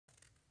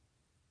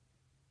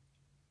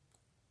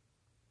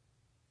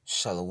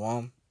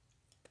Shalom.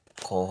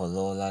 Call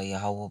Halola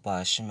Yahawah by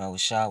Hashem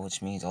yahawashi,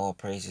 which means all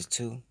praises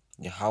to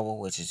Yahawah,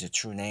 which is the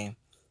true name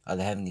of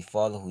the Heavenly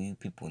Father, who you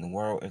people in the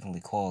world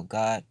ignorantly call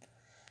God,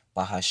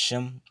 by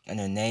Hashem, and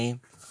the name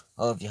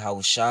of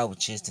Yahawashi,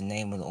 which is the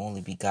name of the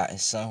only begotten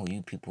Son, who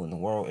you people in the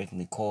world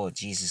ignorantly call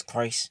Jesus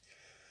Christ.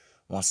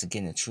 Once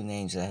again, the true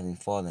names of the Heavenly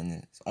Father and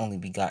the only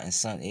begotten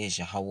Son is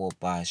Yahawah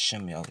by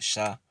Hashem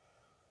yahawashi.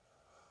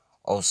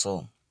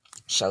 Also,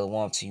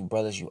 Shalom to you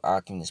brothers, you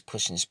Akim that's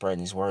pushing and spreading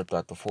his word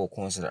throughout the four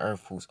corners of the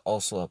earth, who's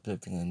also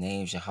uplifting the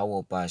names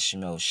Yahawah by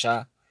Shemel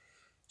Shah.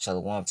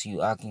 Shalom to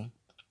you Akim.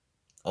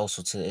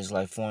 Also to the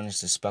Israelite foreigners,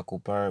 the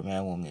speckled bird,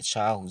 man, woman, and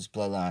child, whose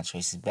bloodline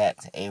traces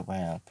back to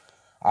Abraham,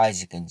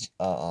 Isaac, and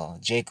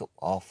Jacob,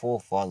 our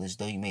forefathers,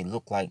 though you may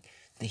look like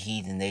the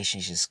heathen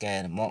nations you're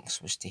scattered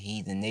amongst, which the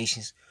heathen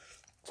nations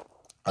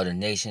are the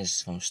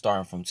nations from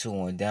starting from 2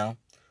 on down.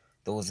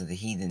 Those are the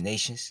heathen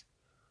nations.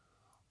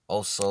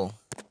 Also,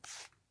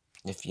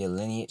 if your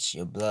lineage,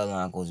 your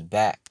bloodline goes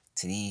back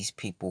to these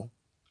people,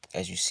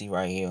 as you see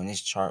right here on this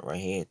chart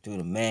right here, through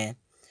the man,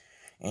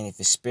 and if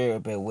the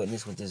spirit bear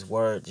witness with this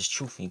word, this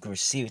truth, you can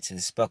receive it to the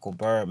speckled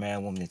bird,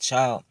 man, woman, and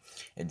child.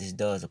 If this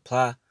does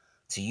apply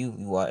to you,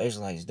 you are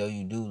Israelites, though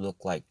you do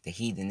look like the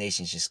heathen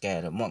nations you're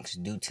scattered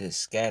amongst due to the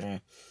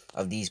scattering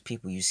of these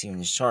people you see on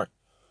this chart.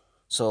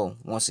 So,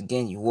 once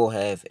again, you will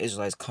have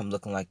Israelites come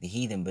looking like the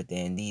heathen, but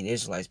they're indeed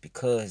Israelites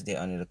because they're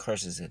under the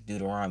curses of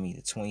Deuteronomy,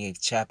 the 28th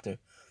chapter,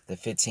 the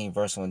 15th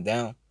verse on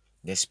down.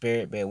 Their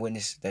spirit bear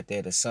witness that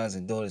they're the sons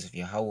and daughters of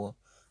Yahawah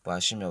by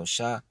Hashem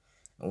yahawashi.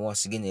 And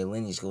once again, their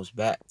lineage goes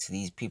back to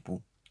these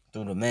people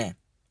through the man,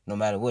 no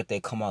matter what they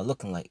come out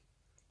looking like.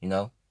 You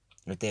know,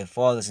 if their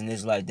father's an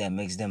Israelite, that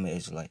makes them an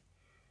Israelite.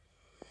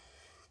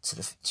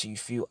 To you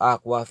few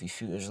yahawah, you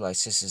few Israelite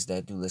sisters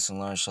that do listen,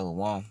 learn,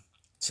 shalom.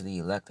 To the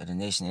elect of the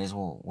nation of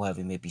Israel, wherever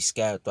it may be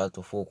scattered throughout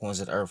the four corners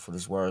of the earth, for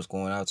this word is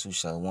going out to,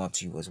 shalom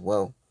to you as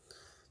well.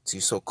 To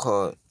you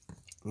so-called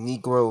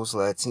Negroes,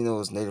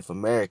 Latinos, Native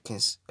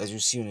Americans, as you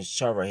see on this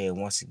chart right here,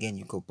 once again,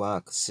 you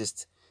combine,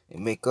 consist,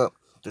 and make up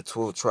the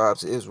 12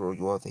 tribes of Israel.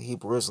 You are the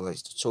Hebrew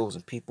Israelites, the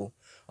chosen people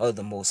of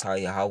the Most High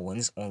Yahawah, and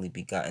His only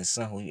begotten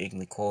Son, who you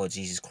ignorantly call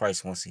Jesus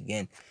Christ. Once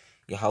again,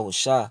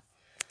 Yahawashi.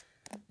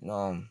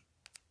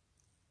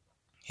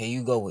 Here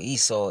you go with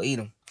Esau,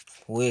 Edom,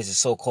 who is the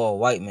so-called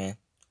white man.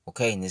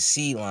 Okay, in the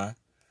seed line,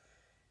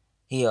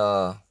 you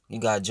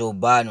got Joe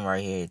Biden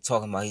right here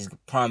talking about he's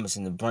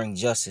promising to bring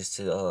justice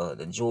to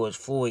the George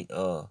Floyd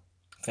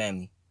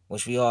family,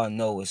 which we all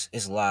know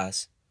is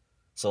lies.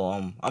 So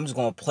I'm just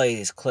gonna play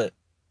this clip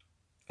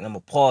and I'm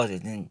gonna pause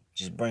it, then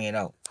just bring it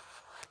out.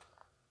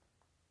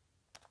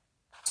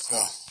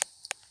 The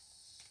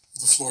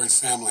Floyd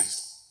family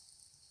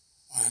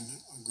and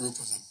a group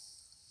of them,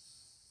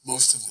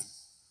 most of them,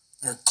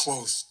 they're a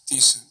close,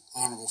 decent,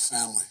 honorable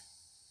family,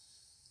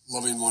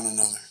 loving one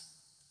another.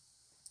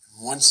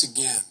 Once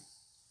again,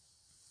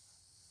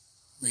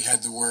 we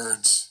had the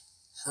words,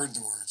 heard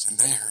the words, and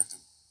they heard them.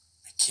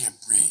 I can't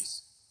breathe.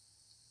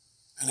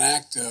 An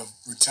act of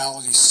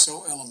brutality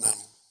so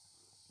elemental,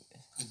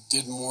 it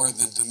did more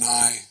than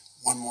deny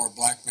one more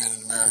black man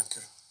in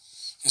America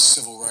his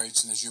civil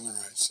rights and his human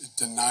rights. It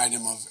denied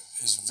him of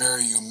his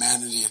very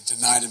humanity. It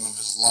denied him of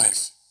his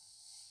life.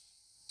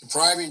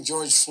 Depriving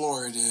George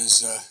Floyd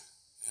is,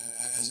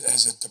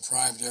 as it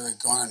deprived Eric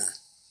Garner,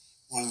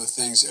 one of the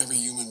things every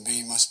human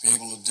being must be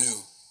able to do.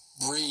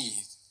 Breathe.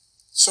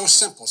 So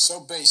simple, so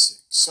basic,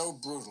 so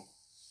brutal.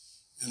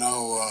 You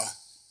know,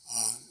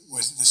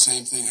 the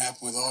same thing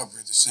happened with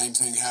Aubrey. The same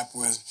thing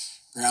happened with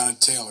Breonna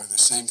Taylor. The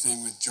same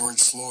thing with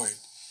George Floyd.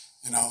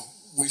 You know,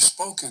 we've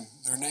spoken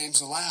their names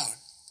aloud.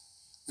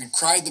 We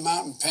cried them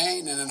out in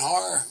pain and in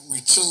horror. We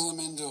chiseled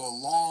them into a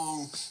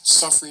long,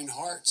 suffering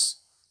hearts.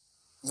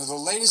 They're the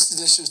latest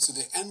additions to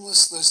the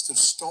endless list of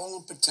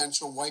stolen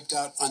potential wiped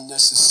out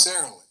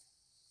unnecessarily.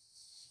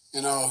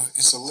 You know,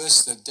 it's a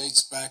list that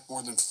dates back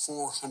more than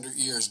 400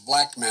 years.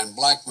 Black men,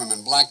 black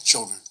women, black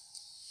children.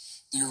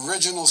 The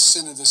original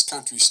sin of this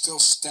country still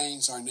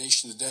stains our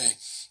nation today,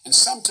 and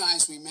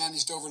sometimes we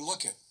manage to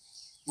overlook it.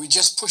 We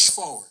just push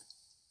forward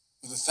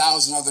with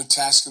 1,000 other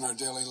tasks in our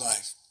daily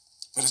life,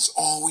 but it's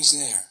always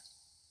there.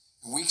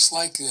 In weeks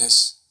like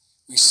this,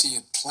 we see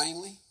it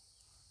plainly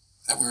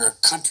that we're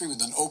a country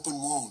with an open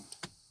wound,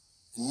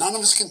 and none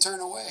of us can turn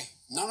away.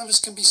 None of us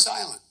can be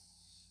silent.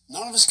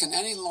 None of us can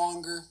any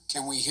longer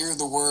can we hear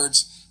the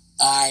words,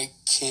 I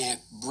can't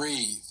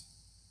breathe,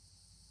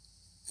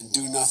 and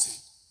do nothing.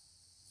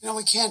 You know,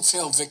 we can't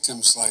fail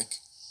victims like,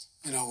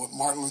 you know, what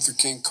Martin Luther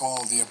King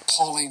called the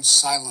appalling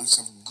silence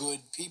of good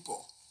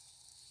people.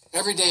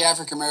 Every day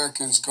African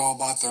Americans go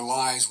about their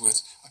lives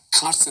with a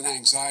constant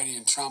anxiety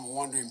and trauma,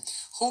 wondering,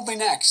 who'll be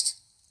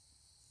next?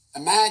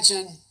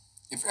 Imagine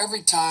if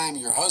every time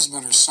your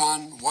husband or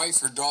son,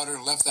 wife or daughter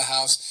left the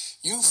house,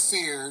 you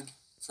feared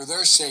for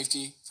their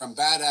safety from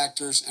bad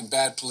actors and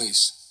bad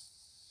police.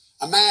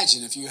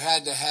 Imagine if you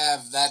had to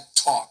have that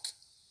talk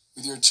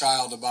with your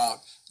child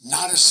about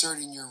not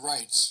asserting your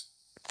rights,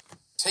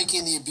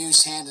 taking the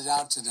abuse handed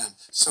out to them,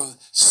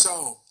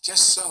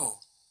 just so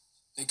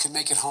they could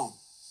make it home.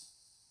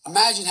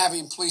 Imagine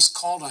having police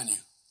called on you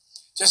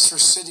just for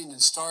sitting in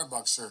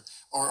Starbucks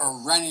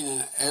or renting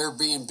an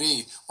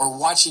Airbnb or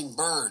watching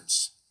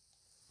birds.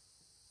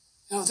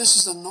 You know, this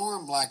is the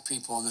norm black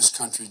people in this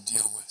country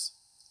deal with.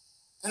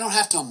 They don't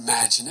have to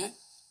imagine it.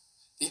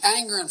 The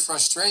anger and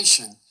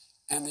frustration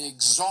and the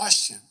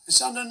exhaustion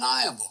is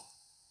undeniable.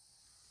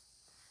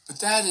 But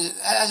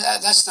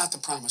that's not the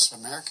promise of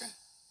America.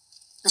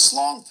 It's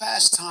long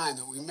past time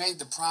that we made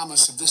the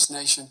promise of this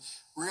nation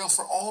real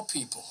for all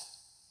people.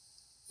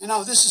 You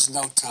know, this is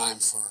no time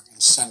for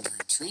incendiary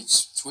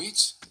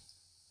tweets.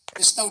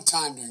 It's no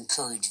time to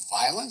encourage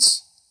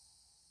violence.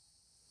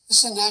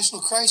 This is a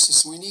national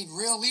crisis. We need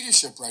real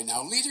leadership right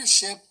now.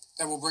 Leadership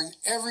that will bring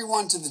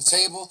everyone to the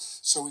table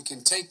so we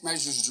can take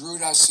measures to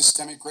root out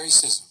systemic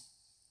racism.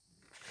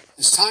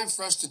 It's time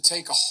for us to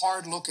take a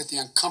hard look at the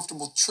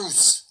uncomfortable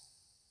truths.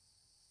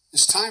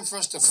 It's time for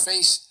us to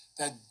face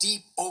that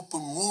deep,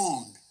 open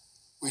wound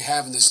we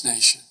have in this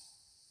nation.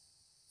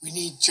 We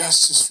need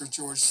justice for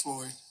George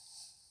Floyd.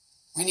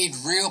 We need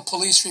real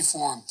police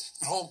reform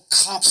that hold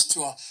cops to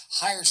a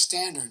higher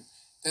standard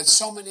that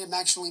so many of them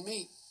actually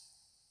meet,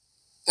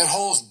 that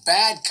holds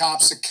bad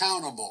cops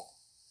accountable,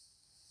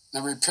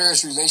 that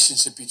repairs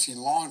relationship between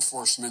law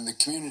enforcement and the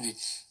community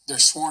they're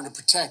sworn to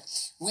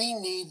protect. We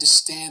need to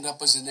stand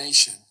up as a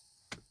nation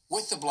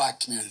with the black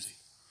community,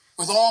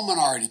 with all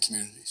minority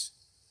communities,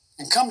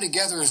 and come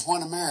together as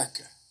one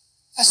America.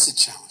 That's the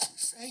challenge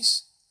we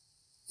face.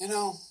 You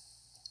know,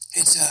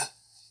 it's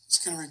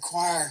going to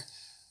require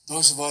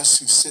those of us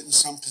who sit in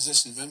some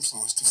position of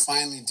influence to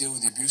finally deal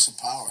with the abuse of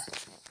power.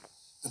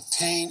 The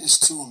pain is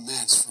too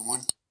immense for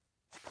one.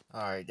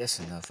 All right, that's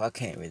enough. I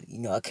can't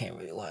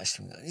really watch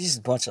them. This is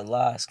a bunch of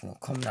lies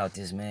coming out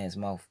this man's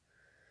mouth.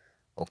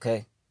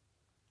 Okay,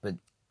 but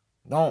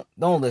don't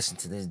listen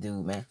to this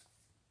dude, man.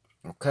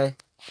 Okay,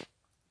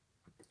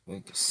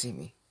 you can see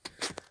me.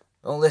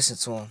 Don't listen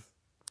to him.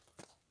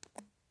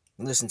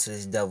 Listen to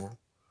this devil.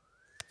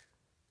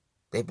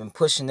 They've been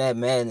pushing that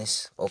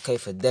madness, okay,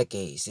 for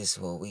decades. This is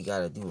what we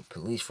gotta do with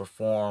police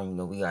reform. You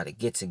know, we gotta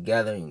get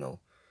together. You know,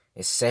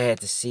 it's sad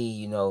to see.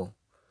 You know,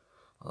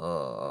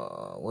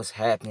 what's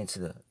happening to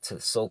the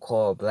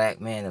so-called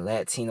black man, the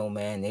Latino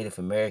man, Native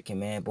American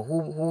man. But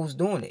who's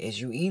doing it? It's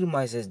you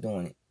Edomites that's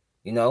doing it.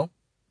 You know.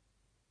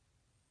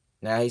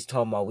 Now he's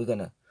talking about we're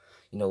gonna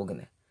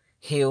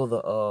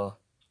heal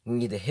we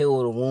need to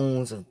heal the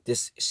wounds of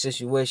this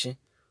situation.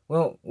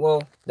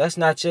 Well, that's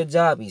not your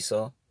job,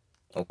 Esau.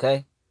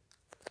 Okay.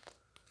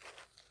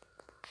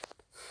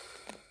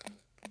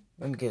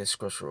 Let me get a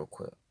scripture real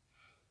quick.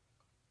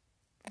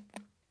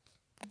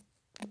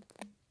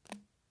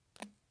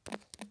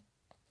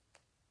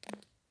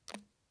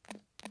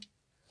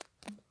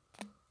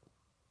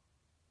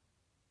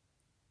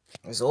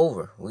 It's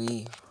over.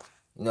 We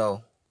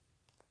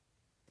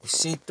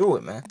see through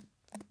it, man.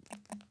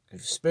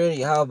 If the spirit of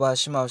Yahawah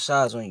Shema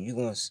shines on you, you're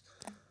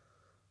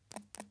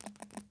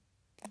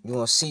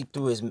gonna see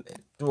through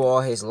all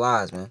his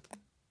lies, man.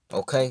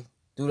 Okay?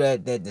 Through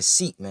that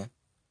deceit, man.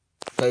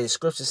 Okay, the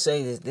scriptures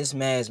say that this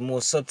man is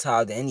more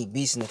subtle than any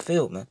beast in the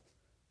field, man.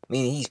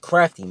 Meaning he's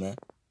crafty, man.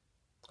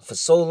 For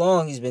so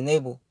long he's been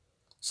able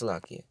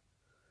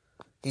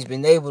he's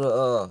been able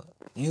to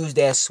use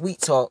that sweet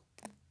talk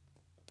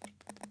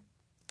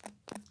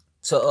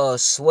to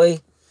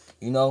sway,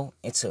 and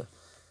to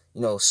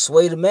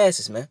sway the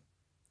masses, man.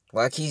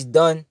 Like he's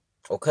done,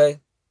 okay?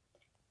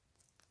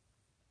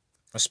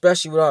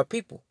 Especially with our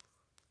people.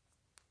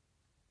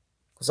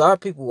 Because our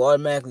people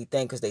automatically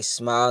think because they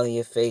smile in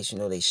your face,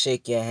 they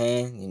shake your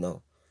hand,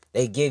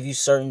 they give you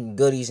certain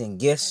goodies and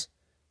gifts,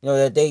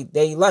 that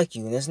they like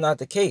you. And that's not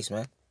the case,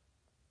 man.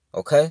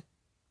 Okay?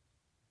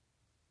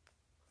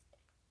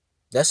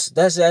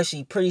 That's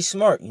actually pretty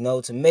smart,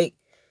 to make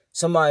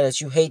somebody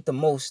that you hate the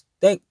most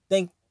think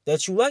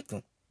that you like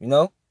them,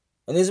 And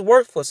it's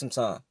worked for some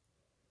time.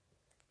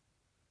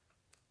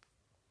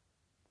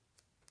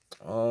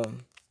 Let's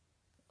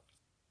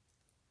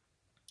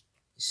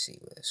see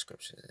where the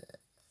scripture is at.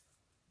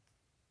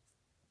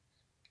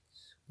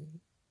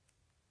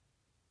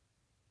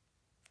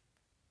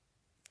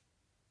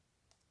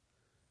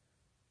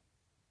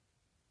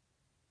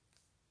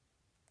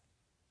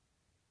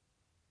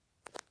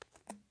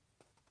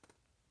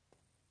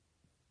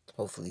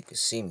 Hopefully you can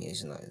see me.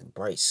 It's not a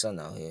bright sun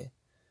out here.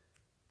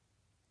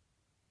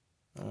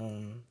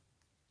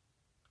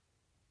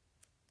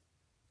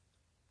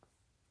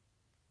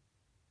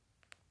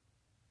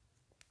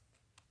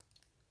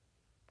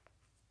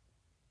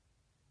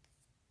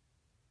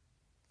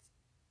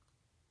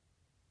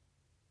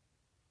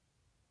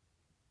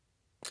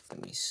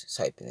 Let me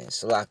type it in.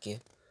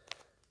 Salakia.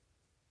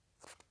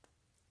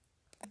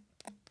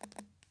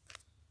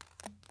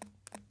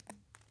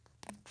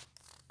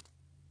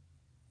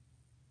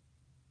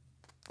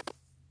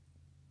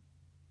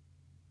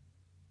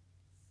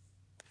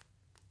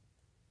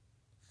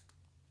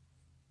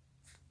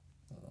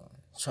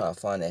 Trying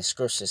to find that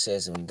scripture that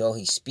says, and though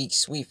he speaks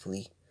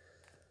sweetly.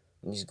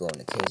 Let me just go in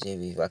the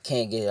KJV. If I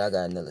can't get it, I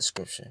got another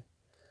scripture.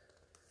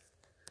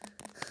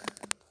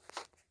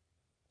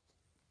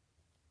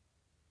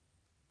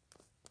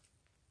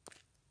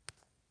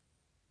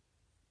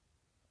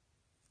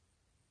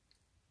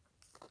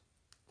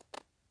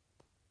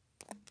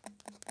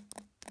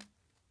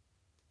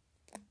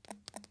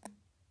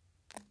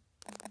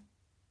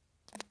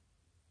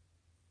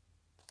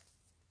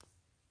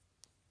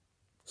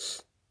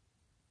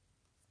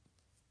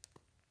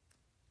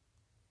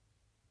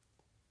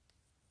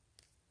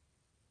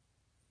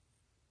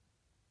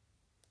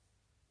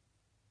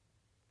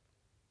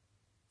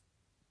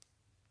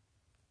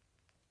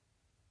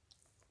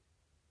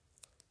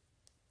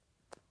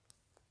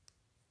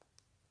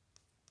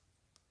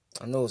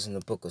 I know it's in the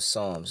book of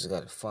Psalms. I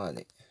gotta find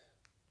it.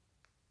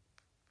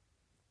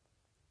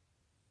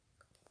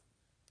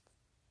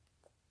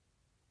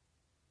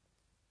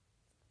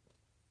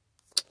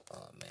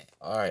 Oh man.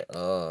 Alright,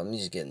 let me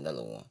just get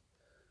another one.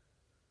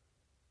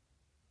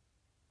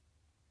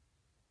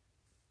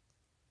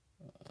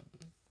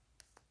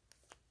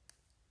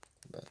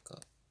 Back up.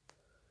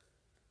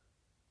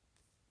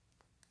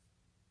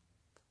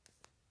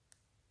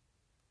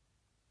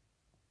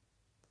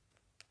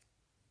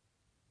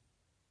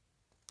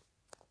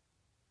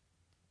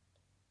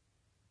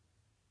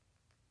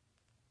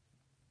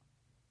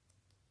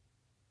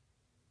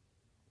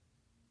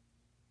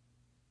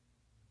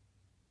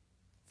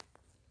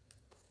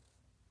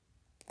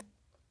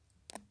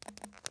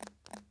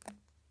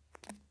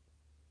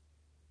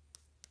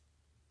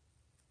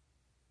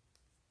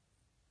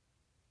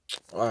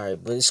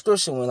 Alright, but the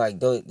scripture when like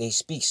they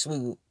speak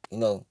sweet,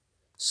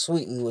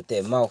 sweetly with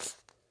their mouth,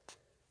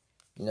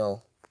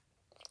 But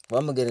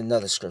I'm gonna get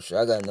another scripture.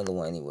 I got another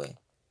one anyway.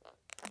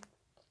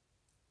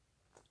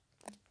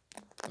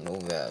 No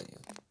value.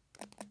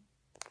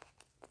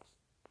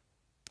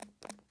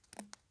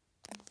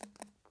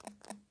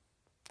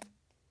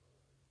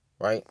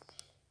 Right?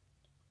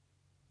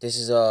 This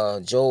is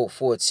Job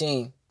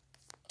 14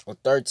 or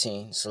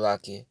 13,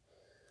 Salakia.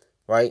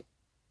 Right?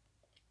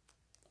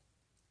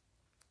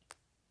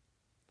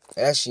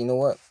 Actually, you know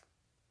what?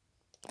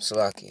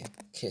 Salakia.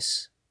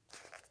 Kiss.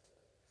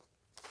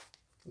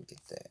 Get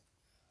that.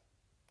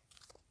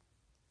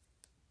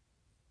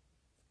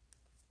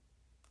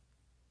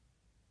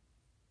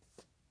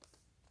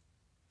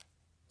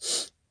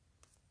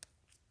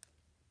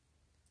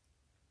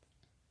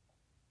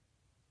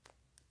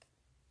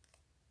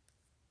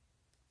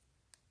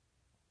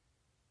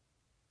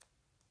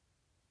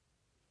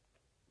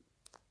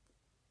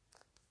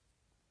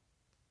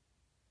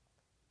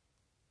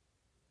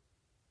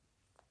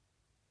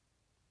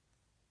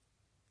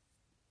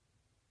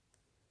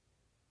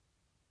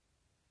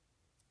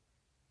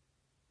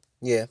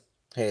 Yeah,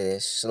 here it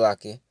is.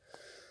 Salakia.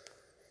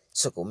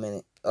 Took a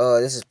minute.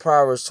 This is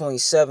Proverbs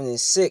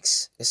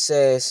 27:6. It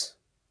says,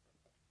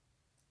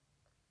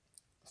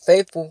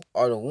 faithful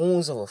are the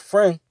wounds of a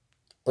friend,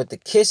 but the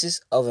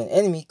kisses of an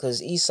enemy,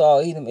 because Esau,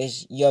 Edom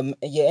is your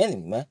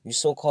enemy, man. You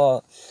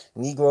so-called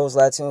Negroes,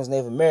 Latinos,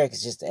 Native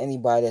Americans, just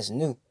anybody that's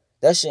new.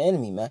 That's your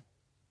enemy, man.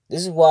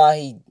 This is why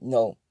he,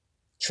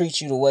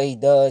 treats you the way he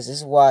does. This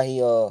is why he,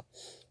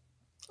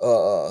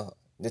 the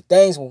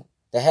things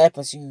that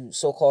happen to you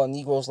so-called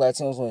Negroes,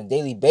 Latinos on a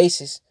daily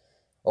basis,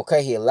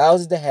 okay, he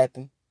allows it to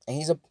happen, and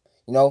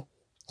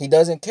he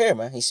doesn't care,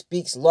 man. He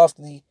speaks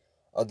loftily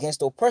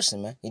against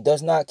oppression, man. He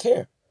does not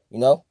care,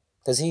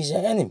 because he's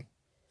your enemy.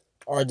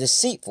 Or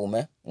deceitful,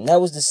 man. And that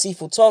was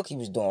deceitful talk he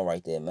was doing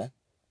right there, man.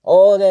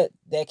 All that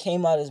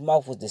came out of his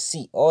mouth was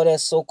deceit. All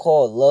that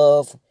so-called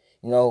love,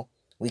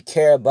 we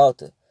care about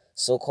the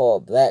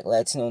so-called Black,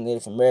 Latino,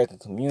 Native American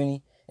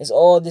community. It's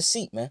all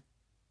deceit, man.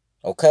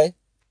 Okay?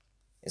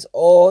 It's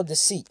all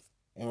deceit.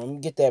 And when we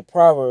get that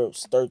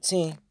Proverbs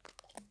 13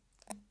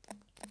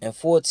 and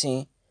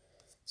 14.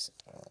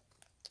 Alright.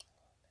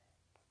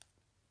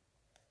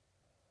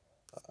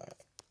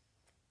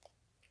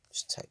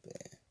 Just type it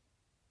in.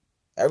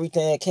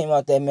 Everything that came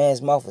out that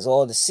man's mouth is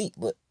all deceit.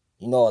 But,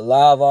 a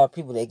lot of our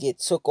people, they get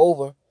took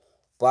over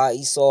by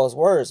Esau's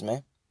words,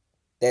 man.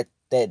 That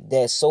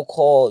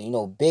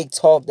so-called, big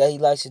talk that he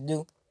likes to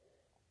do.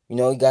 He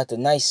got the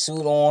nice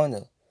suit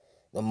on,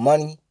 the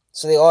money.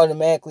 So they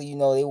automatically,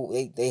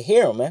 they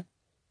hear him, man.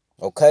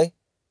 Okay?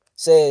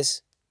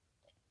 Says,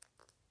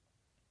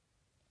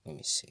 let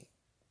me see.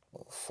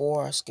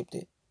 Before I skipped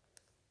it.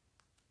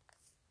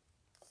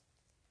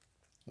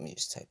 Let me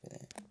just type it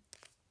in.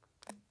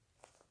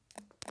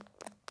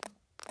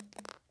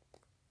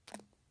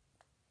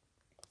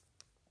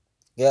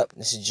 Yep,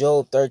 this is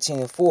Job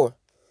 13:4.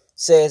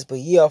 Says, but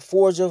ye are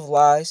forger of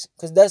lies.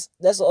 Because that's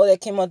all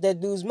that came out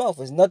that dude's mouth.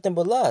 It's nothing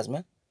but lies,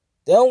 man.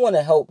 They don't want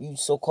to help you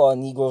so-called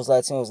Negroes,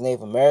 Latinos,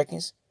 Native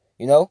Americans.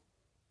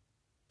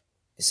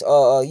 It's you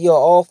are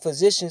all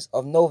physicians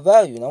of no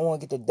value. And I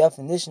want to get the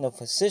definition of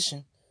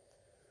physician,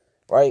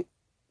 right?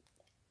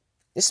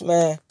 This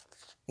man,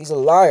 he's a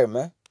liar,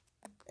 man.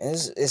 And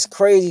it's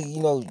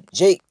crazy,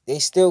 Jake, they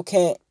still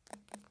can't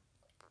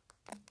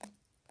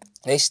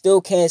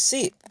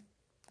see it.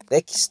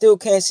 They still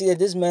can't see that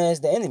this man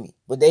is the enemy.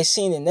 But they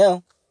seen it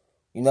now,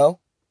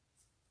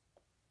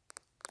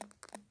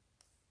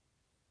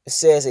 It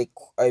says a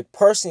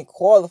person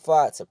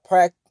qualified to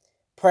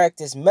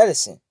practice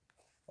medicine,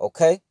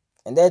 okay?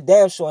 And that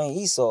damn sure ain't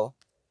Esau,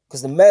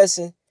 because the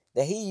medicine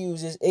that he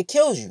uses, it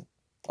kills you,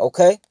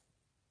 okay?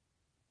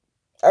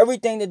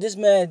 Everything that this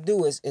man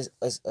do is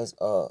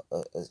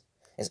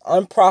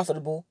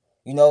unprofitable,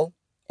 and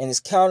it's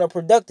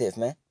counterproductive,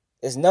 man.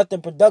 There's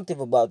nothing productive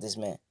about this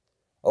man,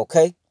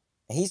 okay?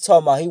 And he's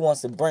talking about he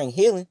wants to bring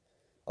healing,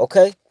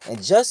 okay,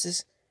 and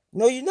justice.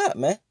 No, you're not,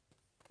 man,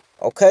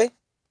 okay?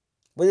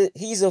 But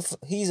he's a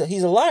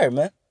liar,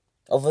 man.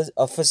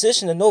 A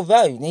physician of no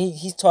value.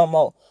 He's talking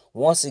about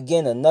once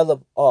again another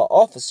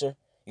officer,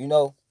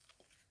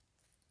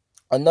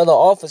 another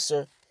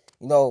officer,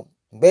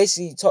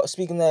 basically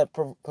speaking of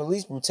that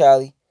police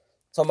brutality,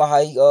 talking about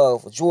how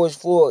George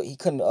Floyd he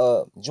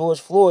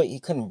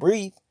couldn't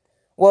breathe.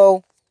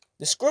 Well,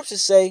 the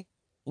scriptures say,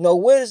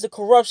 where does the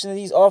corruption of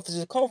these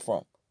officers come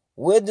from?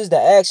 Where does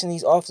the action of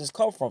these officers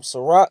come from?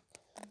 Sirach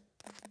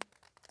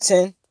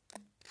 10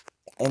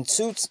 and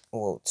 2,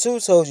 2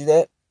 told you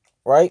that,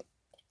 right?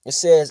 It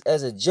says,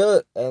 as a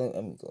judge,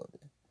 let me go there.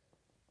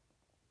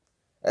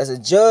 As a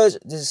judge,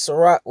 this is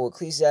Sirach, or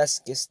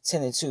Ecclesiastes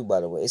 10 and 2, by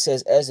the way. It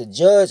says, as a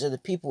judge of the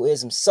people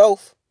is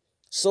himself,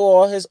 so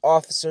are his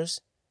officers,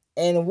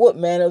 and in what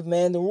manner of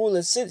man the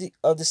ruler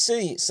of the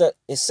city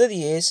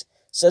is,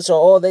 such are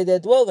all they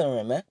that dwell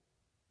therein, man.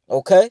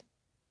 Okay?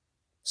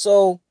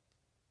 So,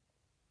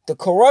 the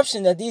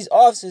corruption that these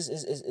officers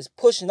is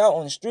pushing out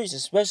on the streets,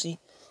 especially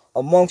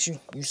amongst you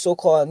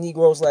so-called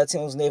Negroes,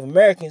 Latinos, Native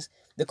Americans,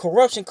 the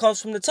corruption comes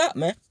from the top,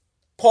 man.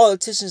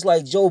 Politicians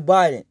like Joe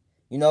Biden,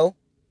 Mitch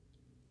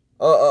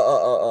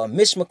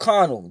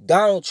McConnell,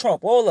 Donald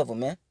Trump, all of them,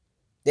 man.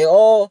 They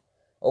all,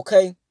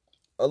 okay,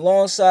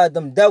 alongside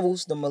them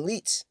devils, them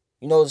elites,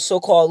 the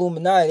so-called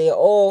Illuminati, they're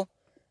all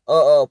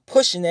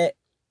pushing that,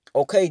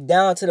 okay,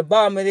 down to the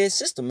bottom of their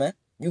system, man.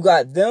 You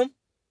got them,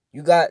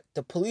 you got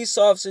the police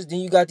officers, then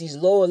you got these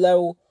lower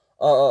level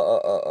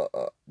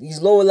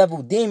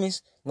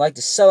demons like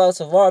the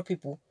sellouts of our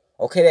people,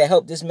 okay, that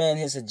help this man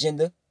his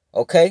agenda,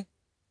 okay?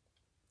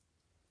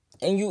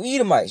 And you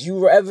Edomites,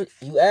 you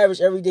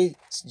average everyday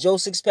Joe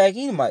six-pack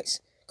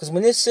Edomites. Because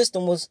when this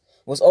system was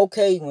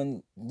okay,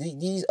 when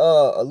these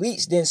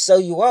elites didn't sell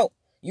you out,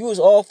 you was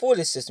all for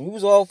this system. You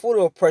was all for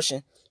the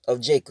oppression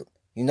of Jacob,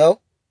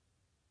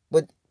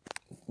 But,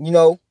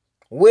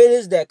 where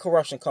does that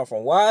corruption come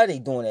from? Why are they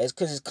doing that? It's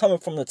because it's coming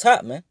from the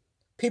top, man.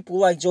 People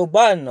like Joe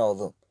Biden and all of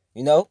them,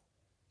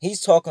 He's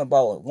talking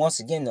about,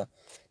 once again,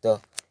 the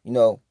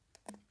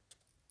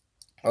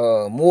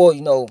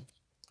more,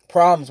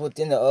 problems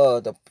within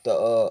the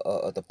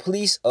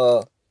police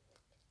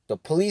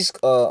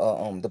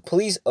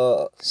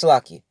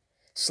Slocky,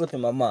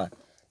 slipping my mind.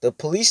 The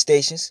police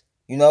stations,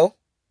 well,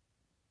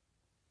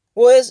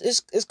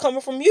 it's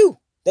coming from you.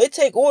 They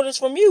take orders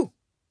from you.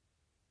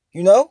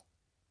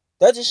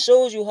 That just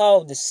shows you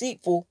how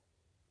deceitful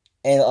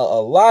and a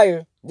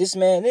liar this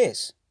man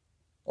is.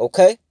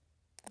 Okay?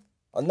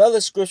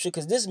 Another scripture,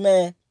 because this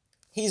man,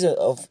 he's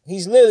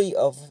literally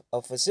a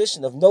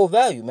physician of no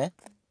value, man.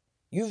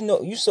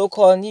 You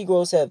so-called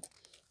Negroes have,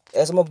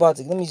 as I'm about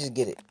to, let me just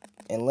get it.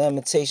 In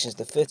Lamentations,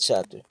 the 5th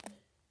chapter.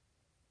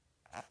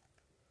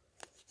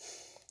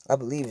 I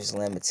believe it's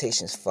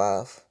Lamentations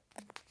 5.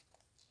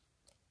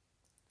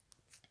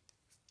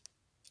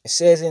 It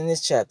says in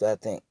this chapter, I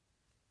think.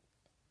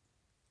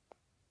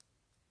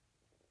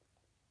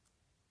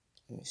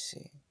 Let me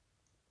see.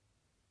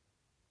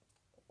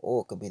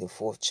 Or it could be the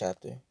 4th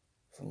chapter,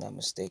 if I'm not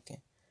mistaken.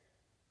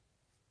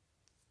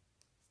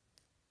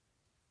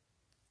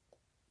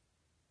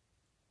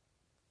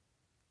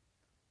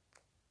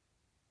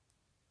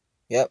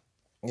 Yep.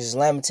 This is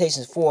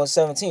Lamentations 4 and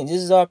 17.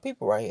 This is our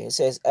people right here. It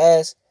says,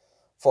 as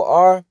for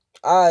our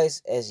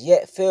eyes as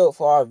yet failed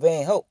for our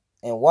vain hope,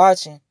 and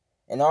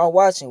our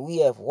watching, we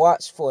have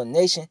watched for a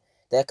nation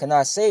that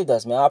cannot save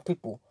us, man. Our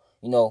people,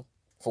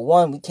 for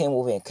one, we came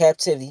over in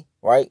captivity,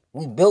 right?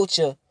 We built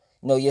your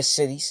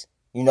cities,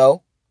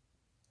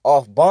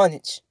 off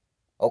bondage,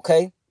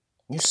 okay?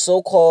 You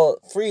so-called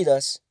freed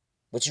us,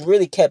 but you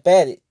really kept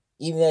at it,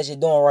 even as you're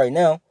doing right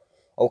now,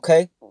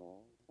 okay?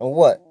 And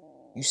what?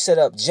 You set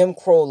up Jim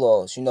Crow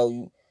laws,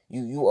 our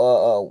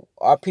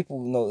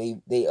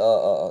people, they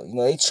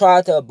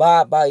tried to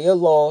abide by your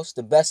laws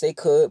the best they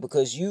could,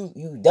 because you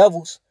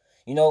devils,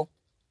 you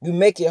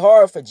make it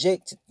hard for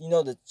Jake to,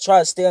 to try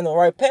to stay on the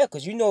right path,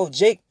 because if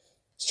Jake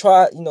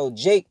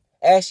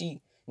actually,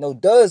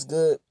 does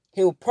good,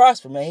 he'll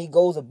prosper, man. He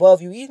goes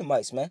above you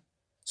Edomites, man.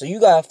 So you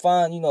gotta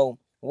find,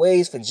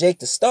 ways for Jake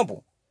to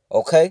stumble,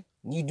 okay?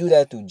 You do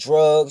that through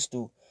drugs,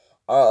 through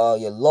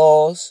your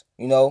laws,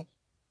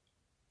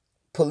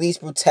 police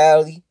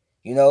brutality,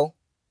 you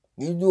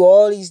do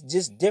all these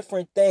just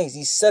different things,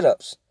 these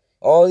setups,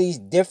 all these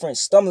different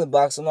stumbling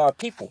blocks on our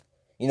people,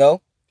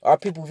 our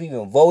people have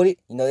even voted,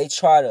 they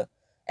try to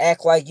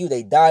act like you,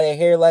 they dye their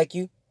hair like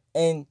you,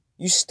 and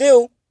you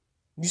still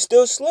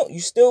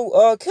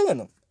killing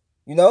them,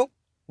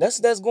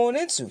 that's going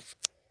into.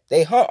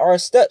 They hunt our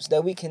steps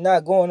that we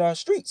cannot go on our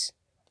streets.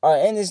 Our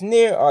end is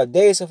near, our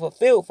days are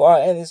fulfilled, for our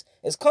end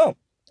is come.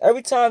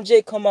 Every time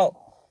Jake come out,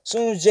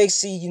 soon as Jake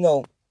see,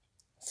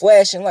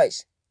 flashing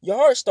lights, your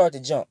heart start to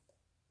jump,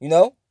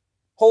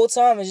 Whole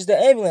time it's just the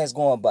ambulance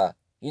going by,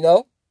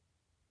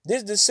 This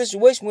is the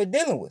situation we're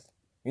dealing with,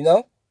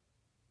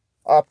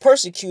 Our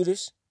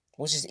persecutors,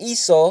 which is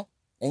Esau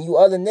and you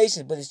other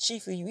nations, but it's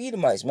chiefly you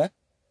Edomites, man.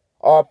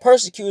 Our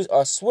persecutors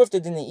are swifter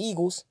than the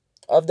eagles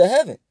of the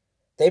heaven.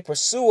 They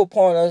pursue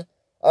upon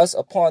us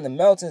upon the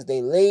mountains.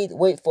 They laid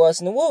wait for us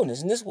in the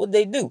wilderness. And this is what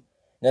they do.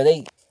 Now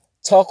they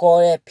talk all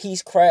that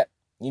peace crap,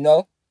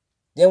 Then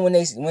when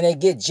they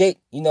get Jake,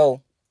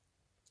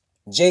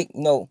 Jake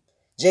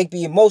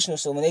be emotional.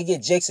 So when they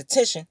get Jake's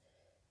attention,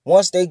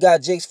 Once they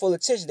got Jake's full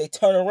attention, they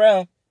turn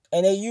around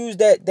and they use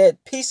that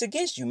peace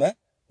against you, man.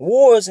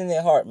 War is in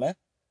their heart, man.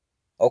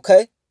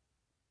 Okay?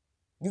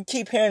 You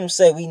keep hearing them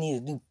say we need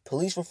to do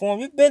police reform.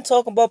 You've been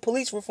talking about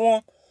police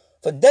reform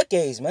for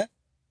decades, man.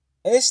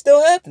 And it's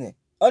still happening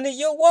under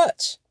your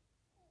watch.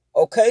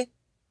 Okay?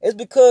 It's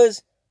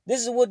because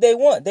this is what they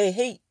want. They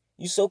hate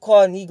you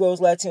so-called Negroes,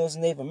 Latinos,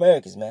 and Native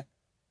Americans, man.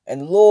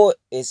 And the Lord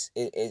is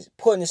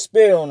putting the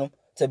spirit on them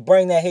to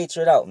bring that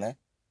hatred out, man.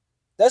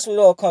 That's what it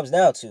all comes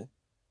down to.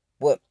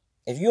 But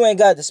if you ain't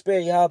got the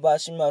spirit of Yahawah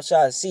Shemel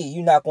Shah to see,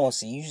 you're not going to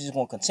see. You're just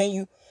going to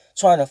continue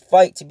trying to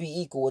fight to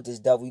be equal with this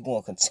devil. You're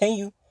going to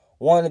continue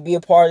wanting to be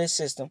a part of this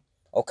system,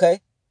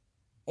 okay?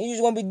 And you're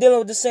just going to be dealing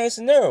with the same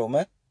scenario,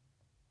 man.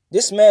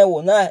 This man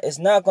is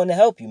not going to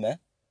help you, man.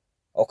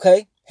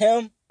 Okay?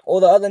 Him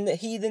or the other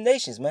heathen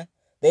nations, man.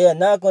 They are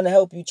not going to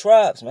help you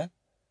tribes, man.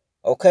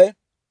 Okay?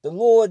 The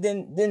Lord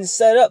didn't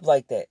set up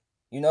like that,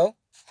 you know?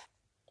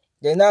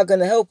 They're not going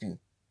to help you.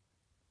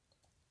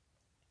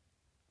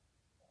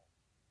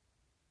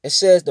 It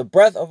says, the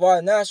breath of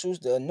our nostrils,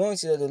 the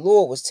anointing of the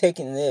Lord was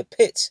taken in their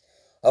pits,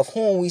 of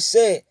whom we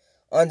said,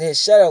 under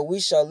his shadow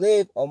we shall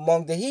live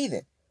among the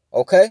heathen.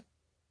 Okay?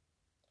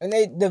 And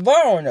they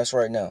devouring us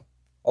right now.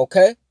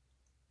 Okay?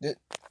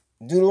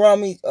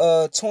 Deuteronomy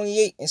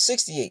 28 and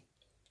 68.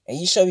 And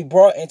ye shall be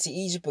brought into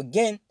Egypt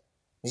again.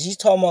 He's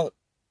talking about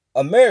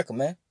America,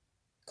 man.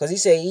 Because he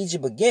said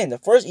Egypt again. The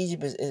first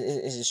Egypt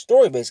is a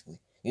story, basically.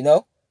 You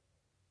know?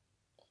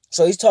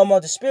 So he's talking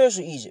about the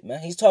spiritual Egypt, man.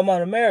 He's talking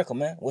about America,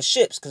 man. With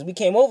ships. Because we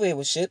came over here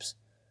with ships.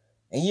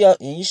 And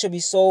you should be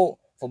sold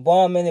for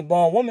bondmen and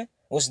bondwomen.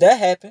 Which that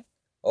happened.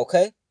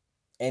 Okay?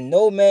 And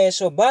no man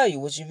shall buy you.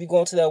 Which if you go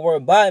into that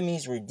word buy, it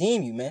means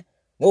redeem you, man.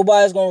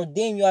 Nobody's going to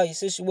redeem you out of your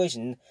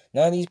situation.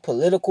 None of these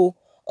political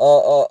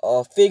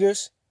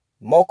figures.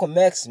 Malcolm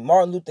X,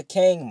 Martin Luther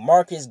King,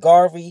 Marcus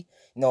Garvey,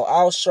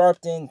 Al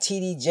Sharpton,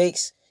 T.D.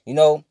 Jakes,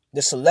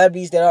 the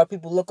celebrities that our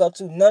people look up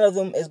to. None of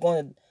them is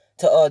going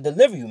to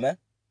deliver you, man.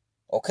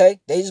 Okay?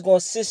 They just going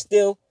to sit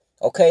still.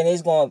 Okay? And they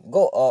just going to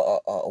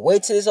go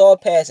wait till this all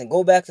pass and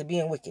go back to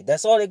being wicked.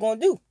 That's all they're going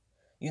to do.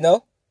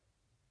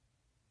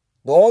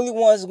 The only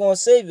ones that's going to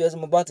save you, as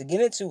I'm about to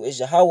get into, is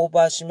Yahawah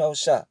Shemel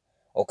Shah.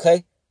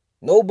 Okay?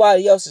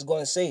 Nobody else is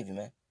going to save you,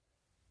 man.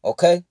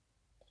 Okay?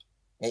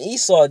 And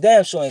Esau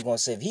damn sure ain't going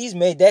to save you. He's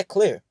made that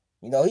clear.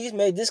 He's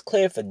made this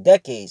clear for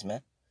decades,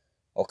 man.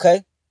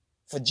 Okay?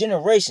 For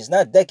generations,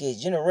 not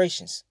decades,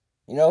 generations.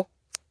 And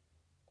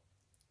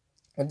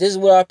this is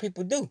what our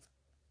people do.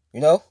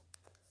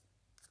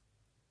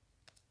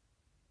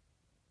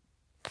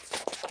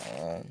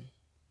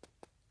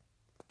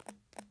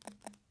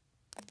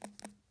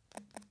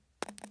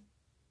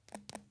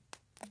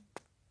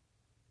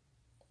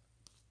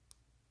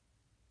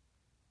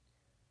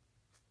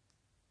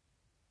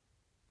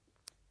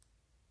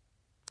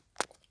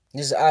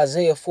 This is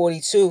Isaiah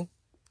 42.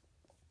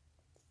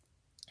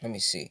 Let me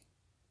see.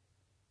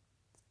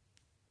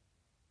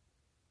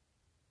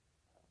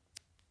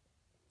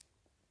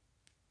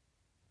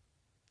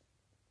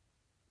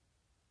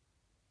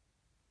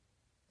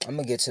 I'm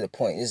going to get to the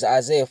point. This is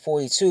Isaiah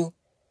 42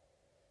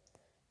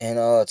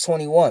 and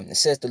 21. It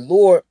says, the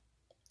Lord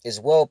is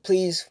well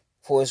pleased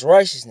for his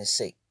righteousness'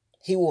 sake.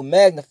 He will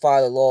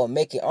magnify the law and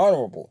make it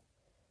honorable.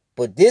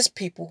 But this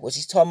people, which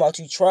he's talking about,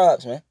 you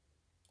tribes, man.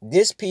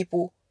 This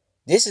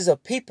is a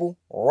people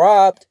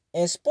robbed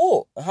and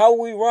spoiled. How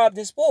were we robbed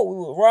and spoiled? We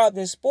were robbed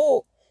and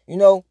spoiled,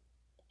 during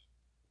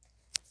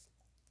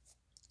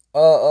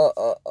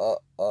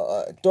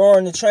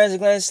the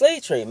transatlantic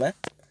slave trade, man.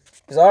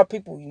 Because our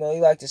people, they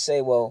like to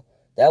say, well,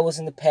 that was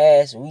in the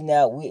past. We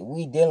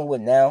dealing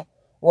with now.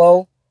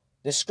 Well,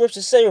 the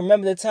scriptures say,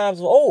 remember the times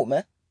of old,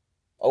 man.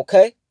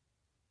 Okay?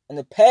 And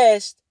the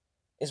past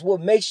is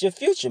what makes your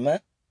future, man.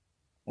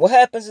 What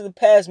happens in the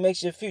past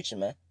makes your future,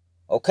 man.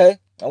 Okay?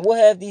 And what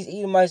have these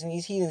Edomites and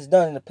these heathens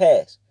done in the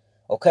past?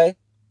 Okay?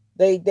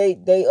 They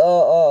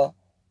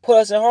put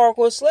us in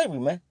hardcore slavery,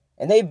 man.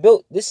 And they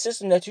built this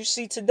system that you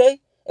see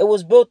today. It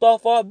was built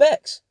off our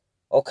backs.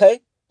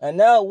 Okay? And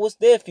now what's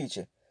their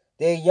future?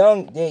 They're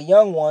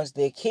young ones,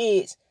 they're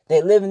kids,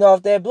 they're living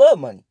off their blood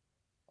money.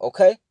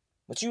 Okay?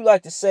 But you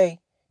like to say,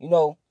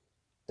 the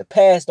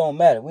past don't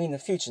matter. We in the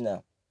future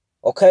now.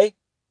 Okay?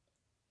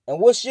 And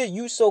what's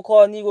you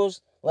so-called Negroes,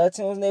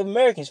 Latinos, Native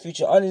Americans'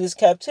 future under this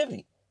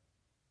captivity?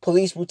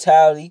 Police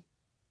brutality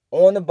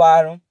on the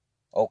bottom.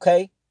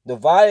 Okay?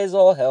 Divided as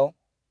all hell.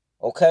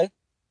 Okay?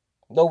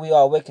 Though we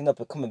are waking up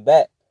and coming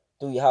back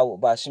through Yahawah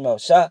Shemel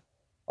Shah.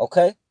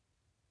 Okay?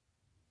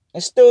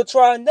 And still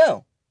trying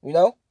down.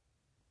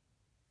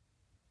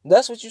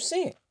 That's what you're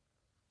seeing.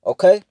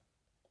 Okay?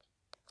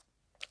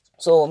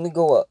 So let me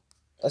go up.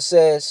 It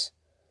says,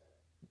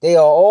 they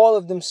are all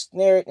of them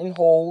snared in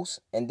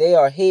holes, and they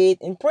are hid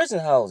in prison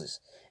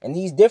houses. And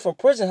these different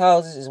prison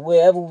houses is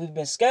wherever we've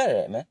been scattered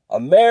at, man.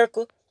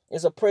 America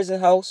is a prison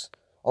house.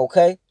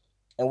 Okay?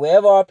 And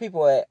wherever our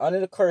people are at,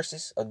 under the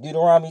curses of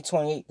Deuteronomy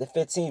 28, the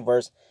 15th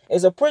verse,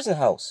 is a prison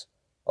house.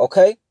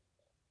 Okay?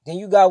 Then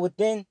you got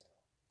within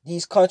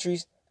these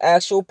countries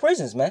actual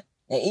prisons, man.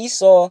 And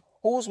Esau,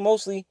 who's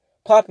mostly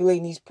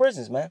populating these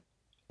prisons, man.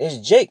 It's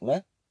Jake,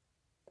 man.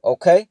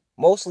 Okay?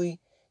 Mostly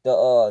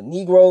the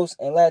Negroes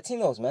and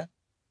Latinos, man.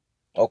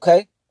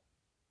 Okay?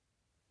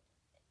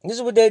 This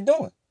is what they're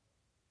doing.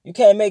 You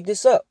can't make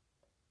this up.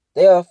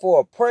 They are for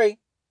a prey,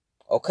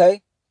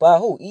 okay, by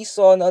who?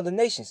 Esau and other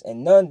nations,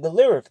 and none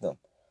delivereth them.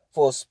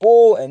 For a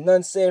spoil and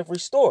none saith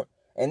restore.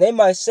 And they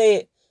might say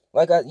it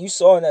like you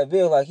saw in that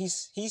video, like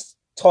he's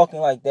talking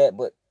like that,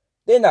 but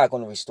they're not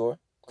going to restore.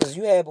 Because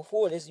you had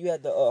before this, you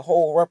had the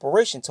whole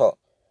reparation talk.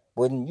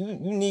 But you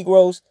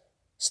Negroes,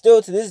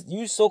 still to this,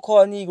 you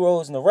so-called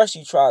Negroes and the rest of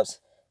you tribes,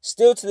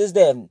 still to this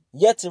day, have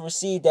yet to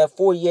receive that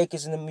 40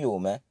 acres and a mule,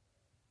 man.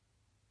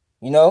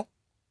 You know?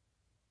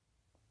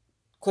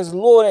 Because the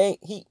Lord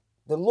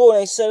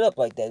ain't set up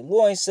like that. The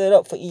Lord ain't set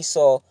up for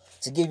Esau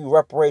to give you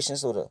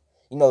reparations or to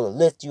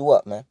lift you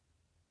up, man.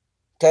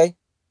 Okay?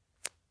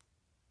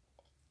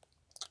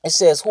 It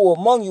says, who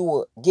among you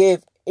will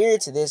give ear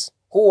to this?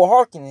 Who will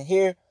hearken and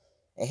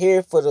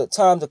hear for the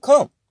time to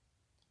come?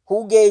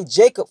 Who gave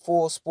Jacob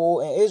for a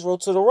spoil and Israel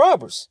to the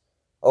robbers?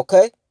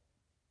 Okay?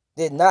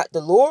 Did not the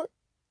Lord?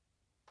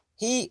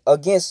 He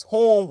against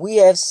whom we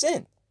have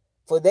sinned.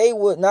 For they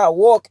would not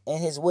walk in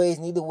his ways,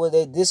 neither were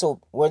they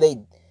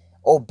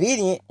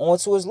obedient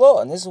unto his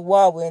law. And this is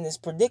why we're in this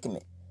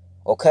predicament.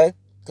 Okay?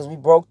 Because we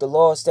broke the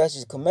law,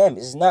 statutes, and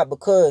commandments. It's not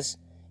because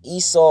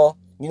Esau,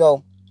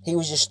 he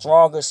was just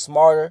stronger,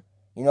 smarter,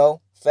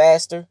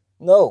 faster.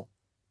 No.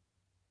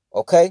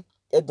 Okay?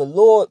 If the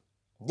Lord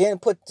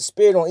didn't put the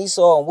spirit on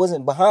Esau and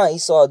wasn't behind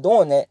Esau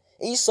doing that,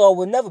 Esau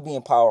would never be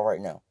in power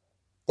right now.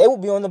 They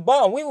would be on the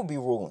bottom. We would be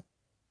ruling.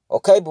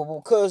 Okay? But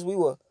because we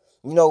were,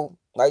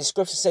 like the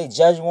scriptures say,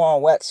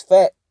 Jejuan waxed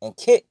fat and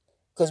kicked,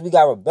 because we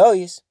got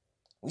rebellious,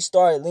 we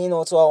started leaning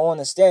onto our own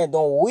understanding,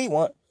 doing what we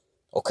want.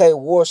 Okay?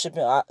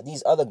 Worshipping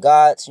these other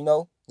gods,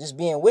 just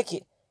being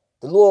wicked.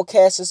 The Lord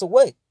cast us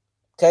away.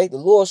 Okay? The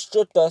Lord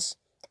stripped us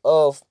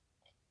of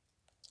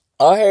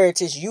our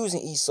heritage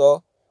using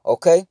Esau.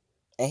 Okay?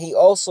 And he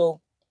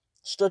also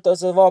stripped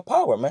us of our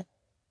power, man.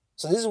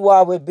 So this is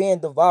why we're being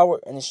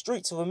devoured in the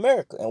streets of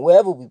America and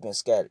wherever we've been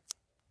scattered.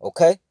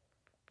 Okay?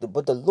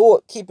 But the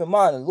Lord, keep in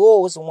mind, the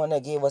Lord was the one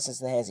that gave us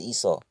into the hands of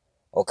Esau.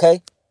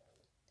 Okay?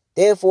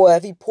 Therefore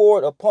have he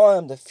poured upon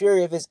him the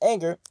fury of his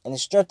anger and the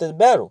strength of the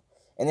battle.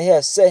 And it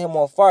has set him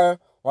on fire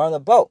round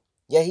about.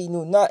 Yet he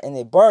knew not, and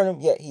it burned him,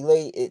 yet he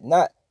laid it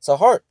not to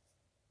heart.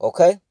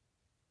 Okay?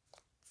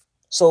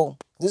 So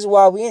this is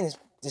why we in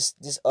this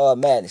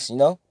madness,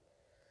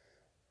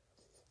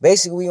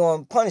 Basically, we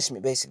on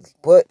punishment, basically.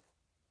 But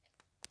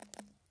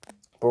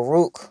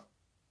Baruch,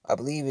 I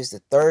believe, is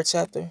the 3rd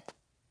chapter.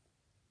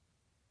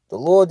 The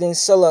Lord didn't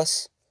sell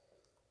us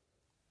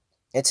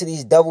into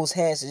these devil's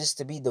hands just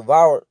to be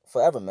devoured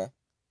forever, man.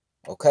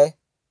 Okay?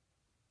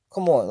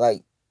 Come on,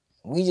 like,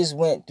 we just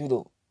went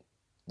through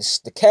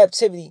the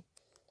captivity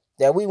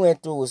that we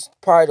went through was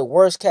probably the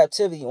worst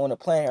captivity on the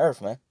planet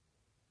Earth, man.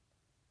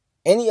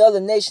 Any other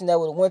nation that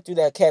would have went through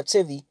that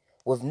captivity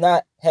would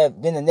not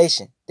have been a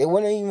nation. They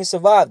wouldn't even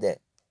survive that.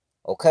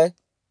 Okay?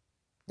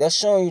 That's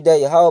showing you that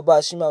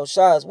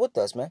yahawashi is with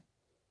us, man.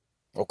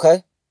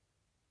 Okay?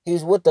 He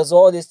was with us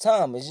all this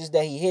time. It's just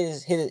that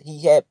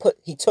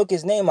he took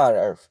his name out of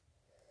the earth.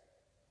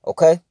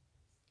 Okay?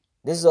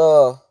 This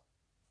is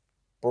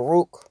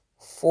Baruch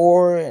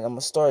 4, and I'm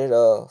gonna start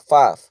at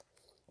 5.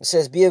 It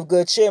says, be of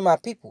good cheer, my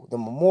people, the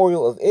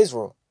memorial of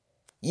Israel.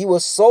 Ye were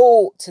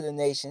sold to the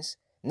nations,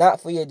 not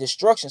for your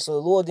destruction. So the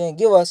Lord didn't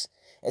give us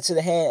into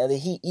the hand of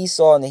the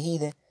Esau and the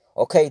heathen,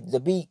 okay, to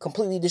be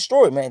completely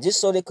destroyed, man. Just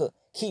so they could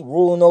keep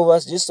ruling over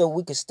us, just so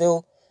we could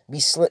still be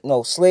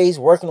slaves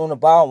working on the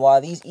bottom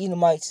while these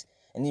Edomites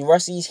and the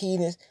rest of these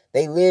heathens,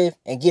 they live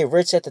and get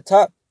rich at the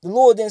top. The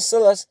Lord didn't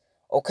sell us,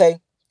 okay,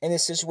 in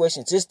this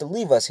situation just to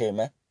leave us here,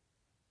 man.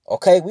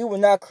 Okay, we were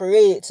not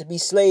created to be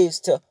slaves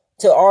to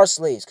our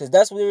slaves, because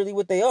that's literally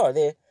what they are.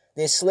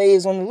 They're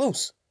slaves on the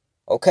loose.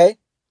 Okay?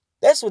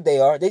 That's what they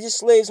are. They're just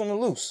slaves on the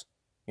loose.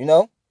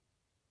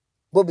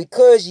 But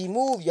because ye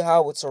moved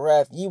Yahweh to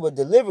wrath, ye were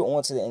delivered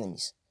unto the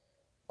enemies.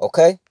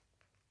 Okay?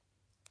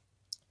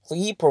 For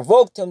ye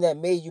provoked him that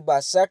made you by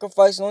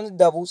sacrificing on the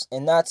devils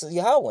and not to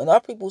Yahweh. And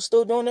our people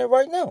still doing that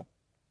right now.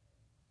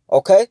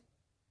 Okay?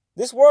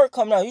 This word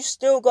coming out, you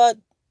still got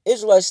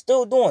Israelites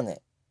still doing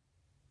that.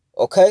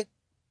 Okay?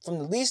 From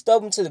the least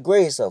of them to the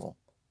greatest of them.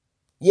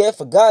 Ye have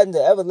forgotten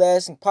the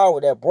everlasting power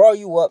that brought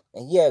you up,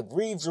 and ye have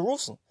grieved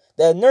Jerusalem,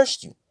 that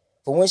nursed you.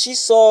 For when she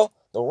saw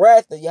the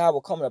wrath of Yahweh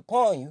coming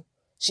upon you,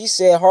 she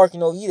said,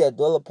 hearken, O ye that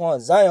dwell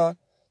upon Zion,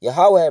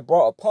 Yahweh had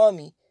brought upon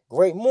me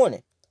great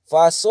mourning. For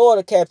I saw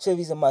the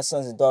captivities of my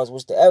sons and daughters,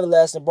 which the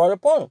everlasting brought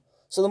upon them.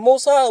 So the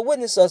Most High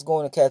witnessed us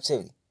going to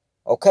captivity.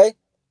 Okay?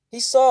 He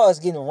saw us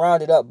getting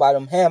rounded up by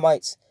them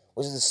Hamites,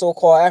 which is the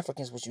so-called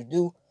Africans, which you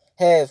do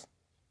have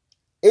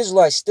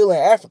Israelites still in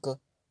Africa,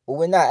 but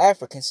we're not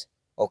Africans.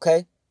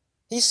 Okay?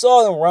 He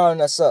saw them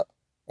rounding us up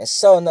and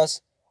selling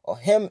us, or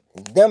them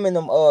and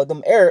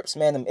them Arabs,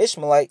 man, them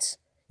Ishmaelites,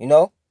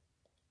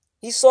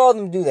 He saw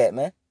them do that,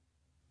 man.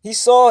 He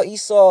saw,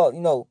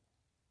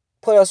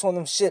 put us on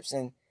them ships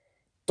and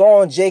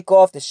throwing Jake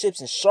off the ships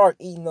and shark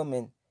eating them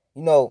and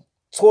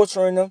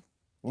torturing them,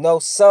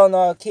 selling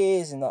our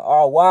kids and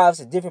our wives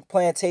to different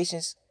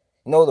plantations,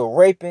 the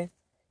raping,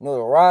 the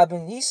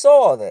robbing. He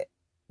saw all that,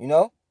 you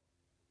know.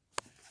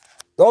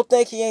 Don't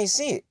think he ain't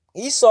see it.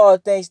 He saw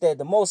things that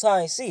the Most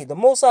High ain't see. The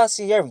Most High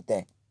see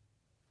everything.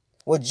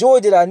 With joy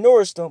did I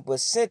nourish them, but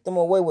sent them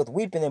away with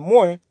weeping and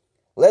mourning.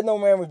 Let no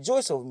man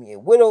rejoice over me, a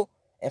widow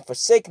and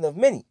forsaken of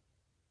many,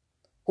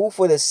 who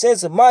for the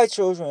sins of my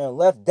children are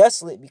left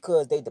desolate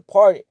because they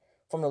departed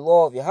from the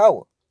law of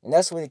Yahawah. And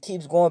that's what it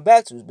keeps going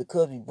back to, is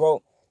because we